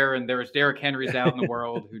not fair, and there's Derrick Henrys out in the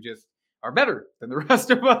world who just are better than the rest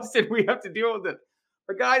of us, and we have to deal with it.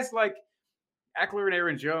 But guys like Eckler and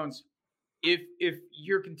Aaron Jones, if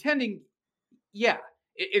you're contending, yeah.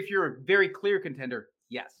 If you're a very clear contender,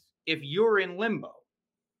 yes. If you're in limbo,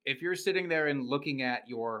 if you're sitting there and looking at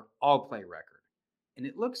your all play record and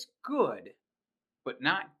it looks good, but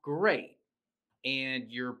not great, and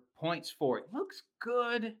your points for it looks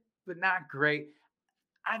good, but not great.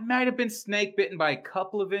 I might have been snake bitten by a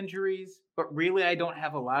couple of injuries, but really I don't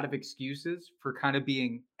have a lot of excuses for kind of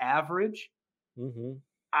being average. Hmm.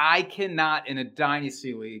 I cannot in a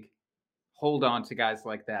dynasty league hold on to guys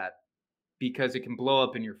like that because it can blow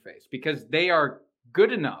up in your face, because they are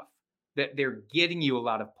good enough that they're getting you a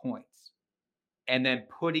lot of points and then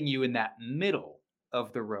putting you in that middle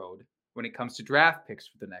of the road when it comes to draft picks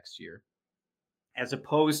for the next year, as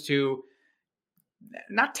opposed to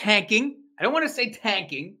not tanking. I don't want to say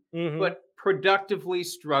tanking, Hmm. but productively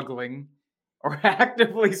struggling or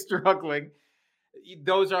actively struggling.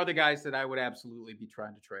 Those are the guys that I would absolutely be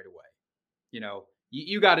trying to trade away.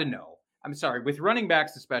 You got to know. I'm sorry, with running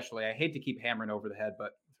backs especially, I hate to keep hammering over the head,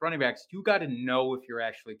 but with running backs, you got to know if you're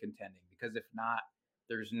actually contending, because if not,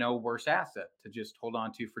 there's no worse asset to just hold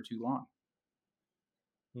on to for too long.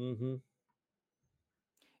 Hmm.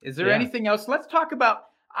 Is there Yeah. anything else? Let's talk about.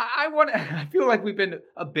 I want to. I feel like we've been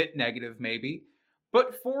a bit negative, maybe,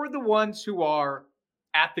 but for the ones who are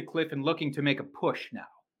at the cliff and looking to make a push now.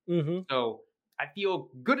 Mm-hmm. So I feel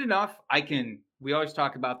good enough. We always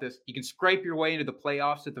talk about this. You can scrape your way into the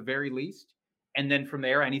playoffs at the very least. And then from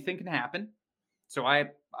there, anything can happen. So I'm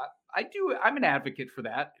an advocate for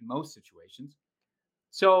that in most situations.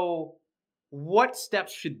 So what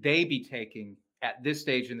steps should they be taking at this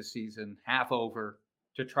stage in the season, half over,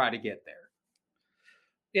 to try to get there?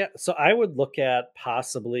 Yeah, so I would look at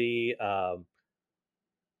possibly,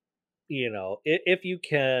 if you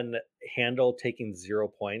can handle taking 0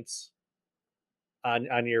 points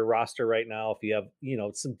on your roster right now, if you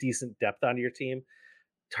have, some decent depth on your team,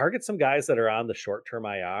 target some guys that are on the short-term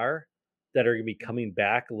IR that are going to be coming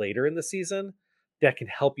back later in the season that can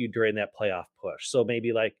help you during that playoff push. So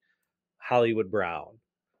maybe like Hollywood Brown.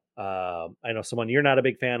 I know someone you're not a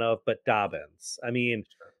big fan of, but Dobbins. I mean,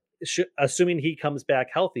 assuming he comes back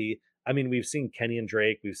healthy, I mean, we've seen Kenyon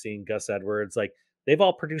Drake, we've seen Gus Edwards, like they've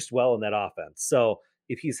all produced well in that offense. So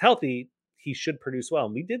if he's healthy, he should produce well.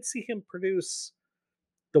 And we did see him produce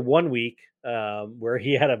the 1 week where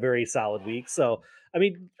he had a very solid week. So, I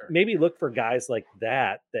mean, maybe look for guys like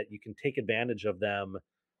that you can take advantage of them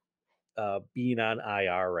being on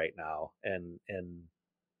IR right now, and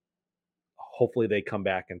hopefully they come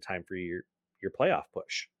back in time for your playoff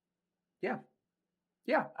push. Yeah.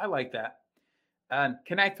 Yeah, I like that.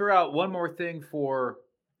 Can I throw out one more thing for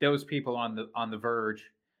those people on the verge?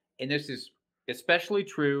 And this is especially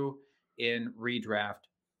true in redraft,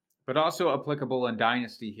 but also applicable in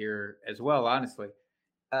Dynasty here as well, honestly.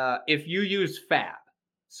 If you use FAB,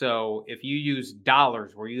 so if you use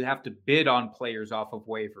dollars where you have to bid on players off of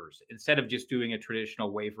waivers, instead of just doing a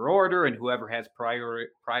traditional waiver order and whoever has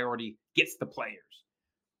priority gets the players,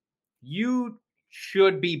 you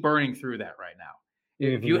should be burning through that right now.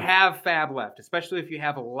 If you have FAB left, especially if you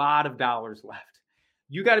have a lot of dollars left,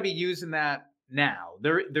 you got to be using that now.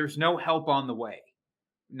 There's no help on the way.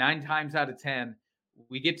 9 times out of 10,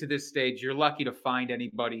 we get to this stage, you're lucky to find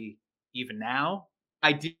anybody even now.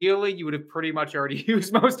 Ideally, you would have pretty much already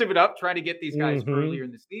used most of it up trying to get these guys earlier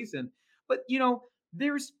in the season. But,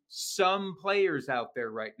 there's some players out there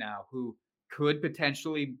right now who could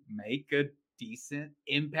potentially make a decent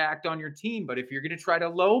impact on your team. But if you're going to try to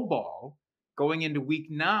lowball going into week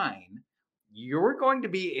 9, you're going to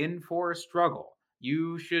be in for a struggle.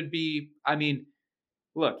 You should be,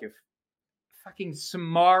 look, if fucking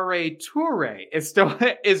Samori Toure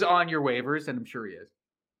is on your waivers, and I'm sure he is,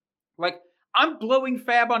 like, I'm blowing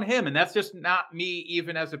FAB on him, and that's just not me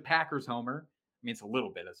even as a Packers homer. I mean, it's a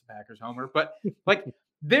little bit as a Packers homer, but like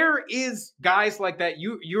there is guys like that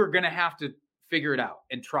you're going to have to figure it out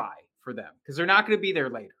and try for them because they're not going to be there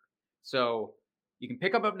later. So you can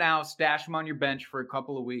pick them up now, stash them on your bench for a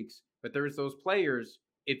couple of weeks, but there's those players,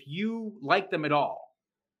 if you like them at all,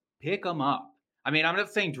 pick them up. I mean, I'm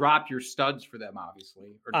not saying drop your studs for them, obviously,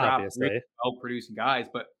 or drop really well-producing guys,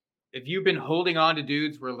 but if you've been holding on to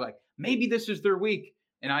dudes where like maybe this is their week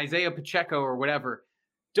and Isaiah Pacheco or whatever,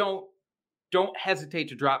 don't hesitate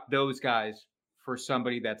to drop those guys for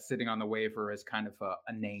somebody that's sitting on the waiver as kind of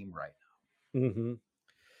a name right now.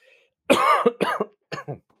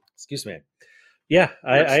 Excuse me. Yeah,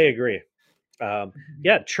 I agree.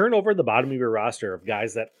 Churn over the bottom of your roster of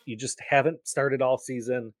guys that you just haven't started all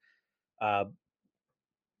season.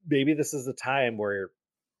 Maybe this is the time where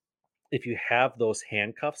if you have those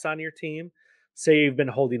handcuffs on your team, say you've been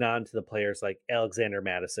holding on to the players like Alexander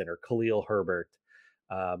Mattison or Khalil Herbert,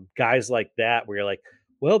 guys like that, where you're like,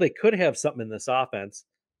 well, they could have something in this offense.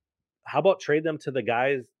 How about trade them to the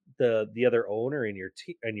guys, the other owner in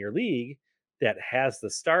your league that has the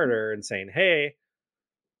starter and saying, hey,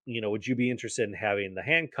 would you be interested in having the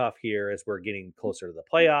handcuff here as we're getting closer to the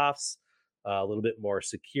playoffs, a little bit more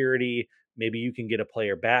security? Maybe you can get a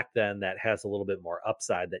player back then that has a little bit more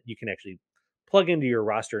upside that you can actually plug into your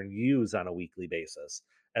roster and use on a weekly basis,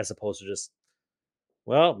 as opposed to just,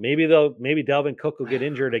 well, maybe Dalvin Cook will get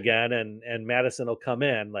injured again and Madison will come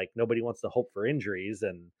in. Like, nobody wants to hope for injuries,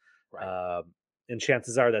 and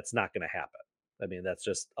chances are that's not going to happen. I mean, that's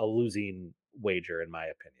just a losing wager, in my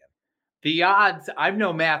opinion. The odds, I'm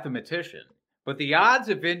no mathematician, but the odds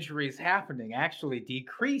of injuries happening actually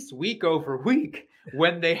decrease week over week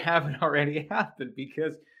when they haven't already happened,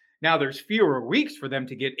 because now there's fewer weeks for them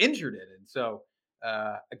to get injured in. And so,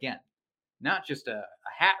 again, not just a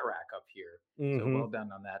hat rack up here. So well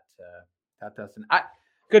done on that, Dustin.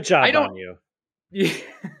 Good job on you. Yeah,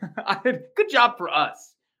 good job for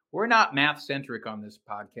us. We're not math-centric on this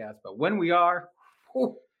podcast, but when we are,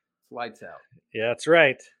 it's lights out. Yeah, that's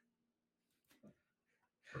right.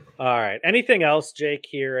 All right. Anything else, Jake,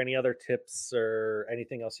 here? Any other tips or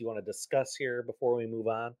anything else you want to discuss here before we move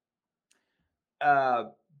on?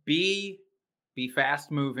 Be be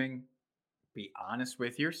fast moving, be honest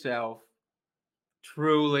with yourself.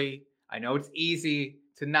 Truly, I know it's easy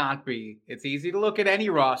to not be. It's easy to look at any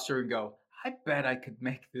roster and go, I bet I could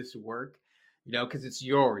make this work, because it's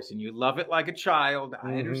yours and you love it like a child. I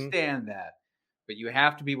Mm-hmm. understand that. But you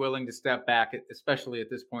have to be willing to step back, especially at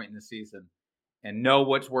this point in the season, and know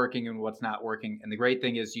what's working and what's not working. And the great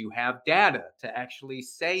thing is you have data to actually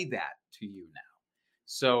say that to you now.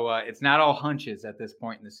 So it's not all hunches at this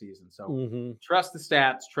point in the season. So Mm-hmm. trust the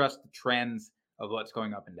stats, trust the trends of what's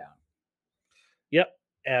going up and down. Yep,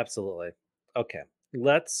 absolutely. Okay,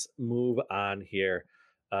 let's move on here.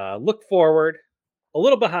 Look forward, a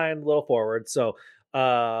little behind, a little forward. So,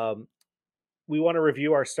 we want to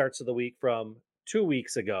review our starts of the week from 2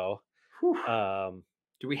 weeks ago. Whew. Um,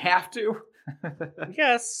 Do we have to?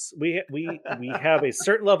 yes, we have a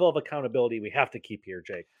certain level of accountability we have to keep here,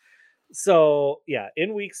 Jake. So, yeah,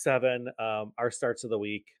 in week 7, our starts of the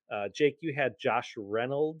week. Jake, you had Josh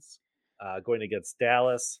Reynolds going against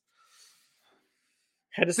Dallas.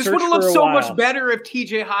 Had to This search would have for looked a so while. much better if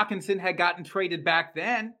TJ Hawkinson had gotten traded back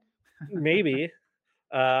then. Maybe.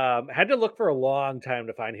 Had to look for a long time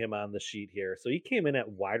to find him on the sheet here. So he came in at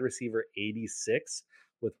wide receiver 86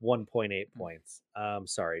 with 1.8 points.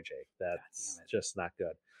 Sorry, Jake. That's damn it. just not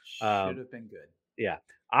good. Should have been good. Yeah.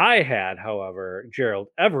 I had, however, Gerald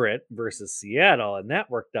Everett versus Seattle, and that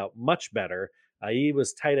worked out much better. He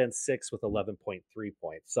was tight end 6 with 11.3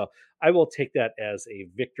 points. So I will take that as a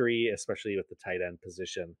victory, especially with the tight end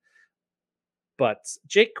position. But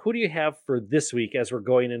Jake, who do you have for this week as we're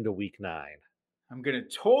going into week 9? I'm going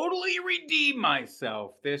to totally redeem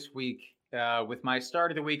myself this week with my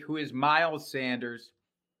start of the week, who is Miles Sanders,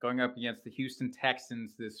 going up against the Houston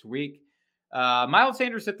Texans this week. Miles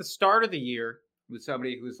Sanders at the start of the year was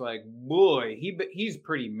somebody who's like, boy, he's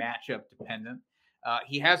pretty matchup dependent.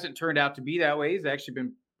 He hasn't turned out to be that way. He's actually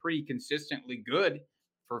been pretty consistently good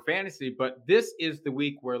for fantasy. But this is the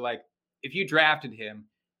week where, like, if you drafted him,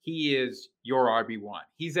 he is your RB1.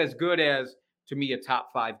 He's as good as, to me, a top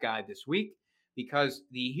 5 guy this week, because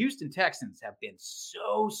the Houston Texans have been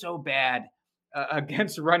so bad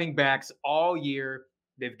against running backs all year.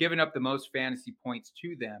 They've given up the most fantasy points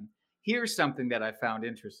to them. Here's something that I found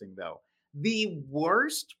interesting, though. The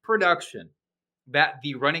worst production that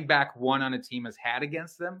the running back one on a team has had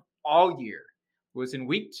against them all year was in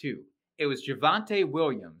week 2. It was Javonte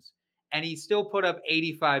Williams, and he still put up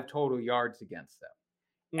 85 total yards against them.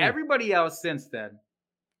 Everybody else since then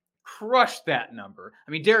crushed that number.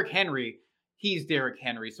 I mean, Derrick Henry, he's Derrick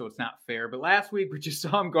Henry, so it's not fair. But last week, we just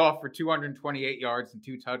saw him go off for 228 yards and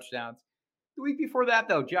 2 touchdowns. The week before that,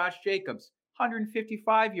 though, Josh Jacobs,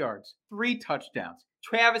 155 yards, 3 touchdowns.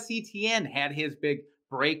 Travis Etienne had his big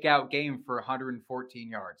breakout game for 114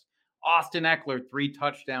 yards. Austin Eckler, 3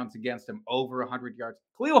 touchdowns against him, over 100 yards.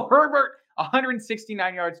 Khalil Herbert,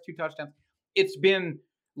 169 yards, 2 touchdowns. It's been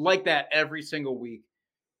like that every single week.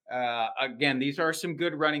 Again, these are some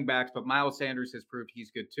good running backs, but Miles Sanders has proved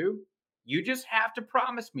he's good too. You just have to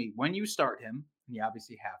promise me when you start him, and you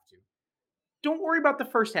obviously have to, don't worry about the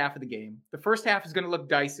first half of the game. The first half is going to look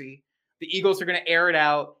dicey. The Eagles are going to air it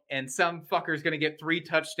out, and some fucker is going to get 3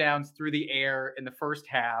 touchdowns through the air in the first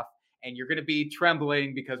half, and you're going to be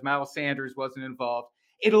trembling because Miles Sanders wasn't involved.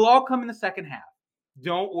 It'll all come in the second half.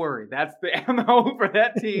 Don't worry. That's the MO for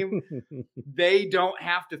that team. They don't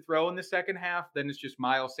have to throw in the second half. Then it's just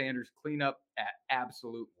Miles Sanders cleanup at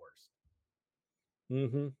absolute worst.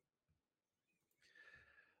 Mm-hmm.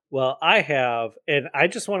 Well, I have, and I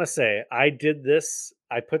just want to say, I did this.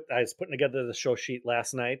 I was putting together the show sheet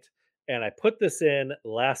last night, and I put this in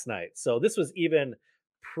last night. So this was even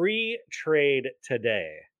pre-trade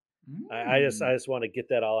today. I just want to get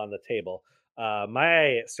that all on the table.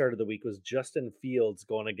 My start of the week was Justin Fields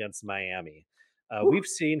going against Miami. We've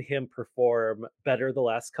seen him perform better the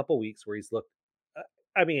last couple weeks, where he's looked.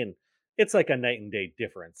 I mean, it's like a night and day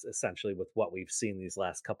difference, essentially, with what we've seen these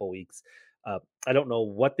last couple weeks. I don't know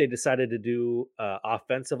what they decided to do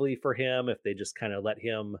offensively for him. If they just kind of let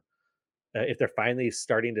him, if they're finally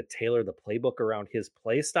starting to tailor the playbook around his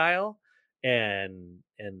play style, and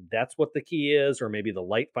that's what the key is, or maybe the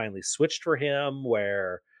light finally switched for him,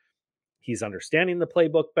 where he's understanding the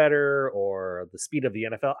playbook better, or the speed of the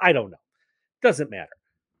NFL. I don't know. Doesn't matter.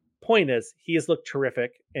 Point is, he has looked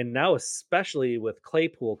terrific, and now especially with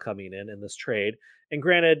Claypool coming in this trade. And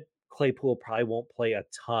granted, Claypool probably won't play a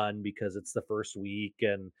ton because it's the first week,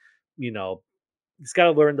 and he's got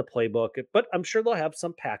to learn the playbook. But I'm sure they'll have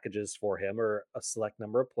some packages for him, or a select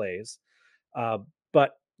number of plays.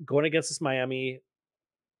 But going against this Miami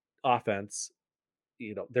offense,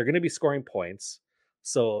 they're going to be scoring points.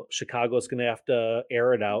 So Chicago's going to have to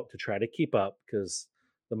air it out to try to keep up, because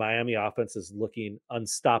the Miami offense is looking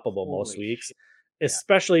unstoppable most Holy weeks, shit. Yeah.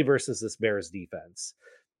 especially versus this Bears defense.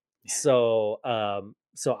 So,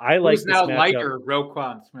 so I like Who's this now matchup. lighter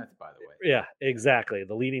Roquan Smith, by the way. Yeah, exactly.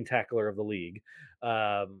 The leading tackler of the league.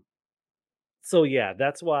 So yeah,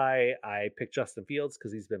 that's why I picked Justin Fields,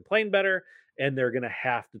 because he's been playing better, and they're gonna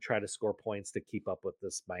have to try to score points to keep up with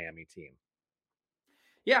this Miami team.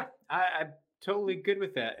 Yeah, I'm totally good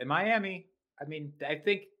with that. In Miami, I mean, I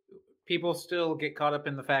think people still get caught up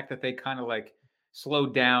in the fact that they kind of like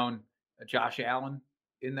slowed down Josh Allen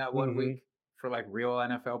in that one Mhm. week for like real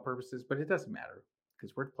NFL purposes, but it doesn't matter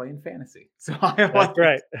because we're playing fantasy. So I That's like it.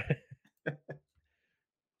 right.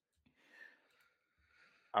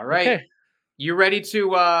 All right. Okay. You ready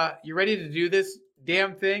to do this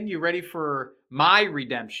damn thing? You ready for my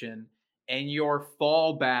redemption and your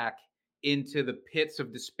fallback into the pits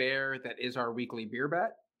of despair that is our weekly beer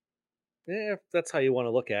bet? Yeah, if that's how you want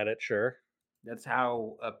to look at it, sure. That's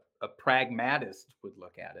how a pragmatist would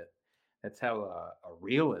look at it. That's how a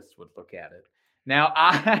realist would look at it. Now,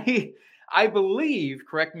 I believe,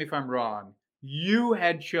 correct me if I'm wrong, you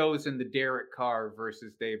had chosen the Derek Carr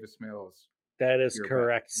versus Davis Mills That is beer bet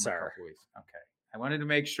correct, from a sir. couple weeks. Okay. I wanted to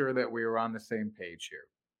make sure that we were on the same page here.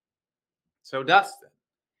 So, Dustin,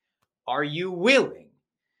 are you willing?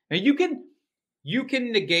 Now you can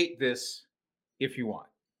negate this if you want.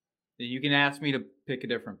 You can ask me to pick a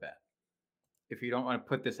different bet if you don't want to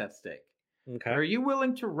put this at stake. Okay. Are you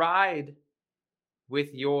willing to ride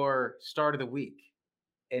with your start of the week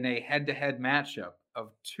in a head-to-head matchup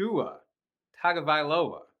of Tua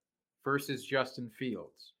Tagovailoa versus Justin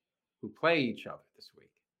Fields, who play each other this week?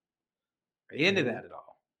 Are you into that at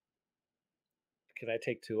all? Can I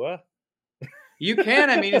take Tua? You can.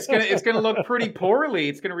 I mean, it's gonna look pretty poorly.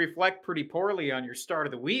 It's gonna reflect pretty poorly on your start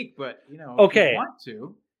of the week, but if Okay. you want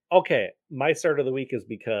to. Okay, my start of the week is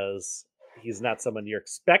because he's not someone you're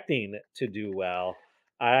expecting to do well.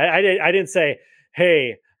 I didn't say,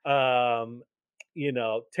 hey,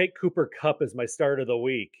 take Cooper Cup as my start of the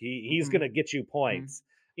week. He's Mhm. gonna get you points.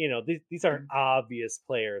 These aren't Mhm. obvious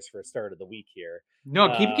players for start of the week here.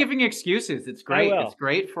 No, keep giving excuses. It's I great. will. It's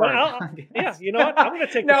great for But our yeah, podcast. you know what? I'm gonna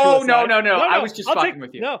take the Tua No, side. no. I No, was just fucking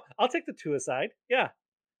with you. No, I'll take the Tua side. Yeah,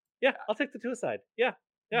 I'll take the Tua side. Yeah.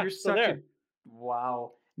 You're So such a there.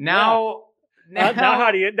 wow. Yeah. Now, Now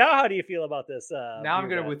how do you feel about this? now I'm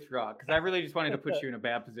beer going to bet? withdraw because I really just wanted to put you in a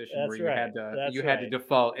bad position where That's you right. had to That's you had to right.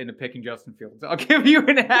 default into picking Justin Fields. I'll give you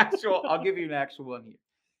an actual one here.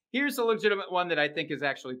 Here's a legitimate one that I think is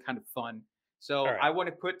actually kind of fun. So All right. I want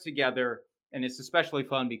to put together, and it's especially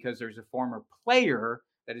fun because there's a former player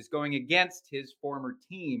that is going against his former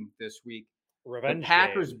team this week. Revenge The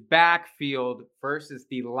Packers game. backfield versus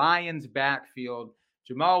the Lions backfield.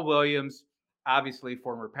 Jamal Williams, obviously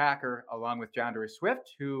former Packer, along with JohnDre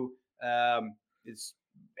Swift, who is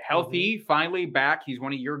healthy, finally back. He's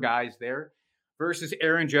one of your guys there. Versus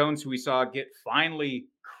Aaron Jones, who we saw get finally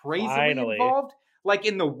crazily involved. Like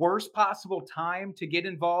in the worst possible time to get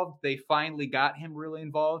involved, they finally got him really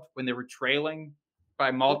involved when they were trailing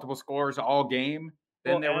by multiple scores all game.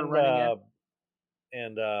 Then they were running it.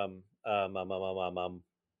 And oh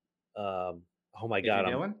my AJ god,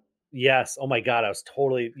 Dillon? yes, oh my god, I was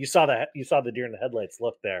totally. You saw the deer in the headlights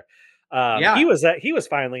look there. Yeah. He was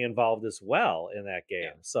finally involved as well in that game.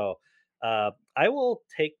 Yeah. So I will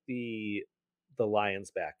take the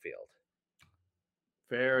Lions backfield.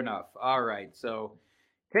 Fair enough. All right. So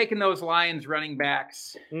taking those Lions running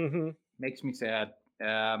backs makes me sad.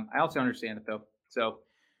 I also understand it though. So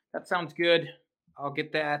that sounds good. I'll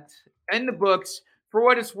get that in the books. For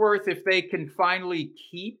what it's worth, if they can finally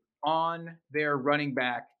keep on their running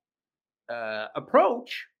back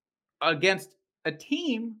approach against a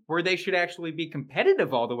team where they should actually be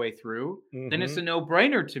competitive all the way through, then it's a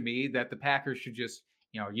no-brainer to me that the Packers should just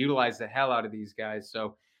utilize the hell out of these guys.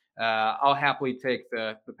 So I'll happily take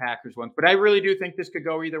the Packers one. But I really do think this could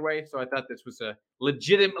go either way. So I thought this was a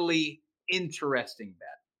legitimately interesting bet.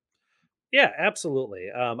 Yeah, absolutely.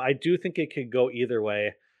 I do think it could go either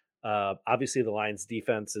way. Obviously, the Lions'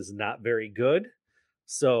 defense is not very good,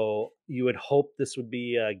 so you would hope this would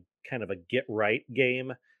be a kind of a get right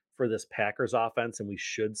game for this Packers offense, and we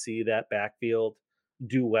should see that backfield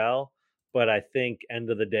do well. But I think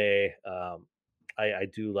end of the day, I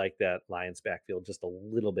do like that Lions backfield just a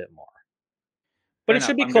little bit more. But Fair it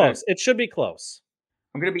should enough. be close. It should be close.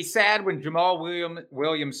 I'm going to be sad when Jamal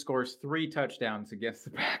Williams scores 3 touchdowns against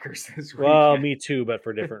the Packers this week. Well, me too, but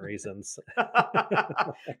for different reasons.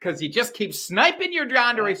 Because he just keeps sniping your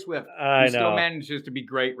DeAndre Swift. I He still know. manages to be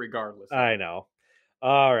great regardless. I know.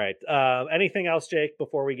 All right. Anything else, Jake,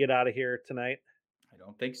 before we get out of here tonight? I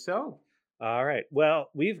don't think so. All right. Well,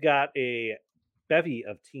 we've got a bevy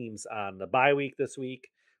of teams on the bye week this week.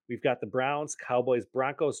 We've got the Browns, Cowboys,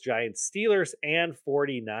 Broncos, Giants, Steelers, and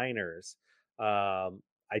 49ers.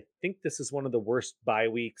 I think this is one of the worst bye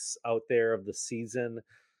weeks out there of the season.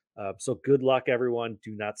 So good luck, everyone.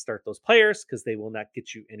 Do not start those players because they will not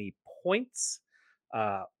get you any points.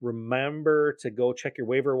 Remember to go check your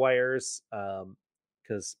waiver wires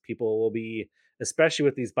because people will be, especially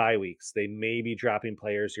with these bye weeks, they may be dropping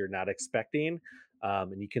players you're not expecting.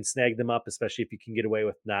 And you can snag them up, especially if you can get away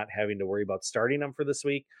with not having to worry about starting them for this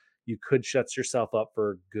week. You could shut yourself up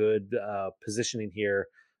for good positioning here.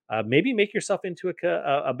 Maybe make yourself into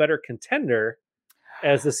a better contender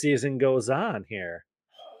as the season goes on here.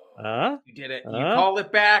 You did it. You called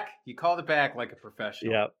it back. You called it back like a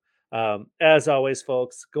professional. Yep. As always,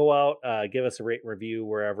 folks, go out, give us a rate and review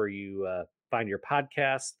wherever you find your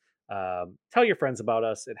podcast. Tell your friends about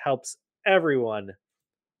us. It helps everyone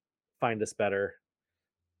find us better.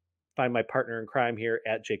 Find my partner in crime here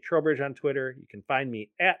at Jake Trowbridge on Twitter. You can find me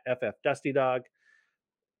at FFDustyDog.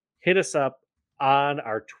 Hit us up on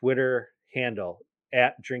our Twitter handle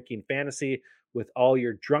at Drinking Fantasy with all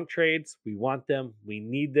your drunk trades. We want them. We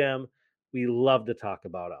need them. We love to talk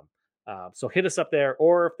about them. So hit us up there,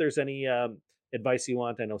 or if there's any advice you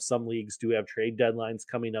want. I know some leagues do have trade deadlines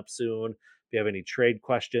coming up soon. If you have any trade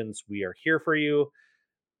questions, we are here for you.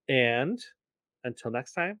 And until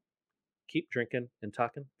next time, keep drinking and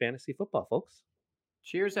talking fantasy football, folks.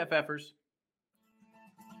 Cheers, FFers.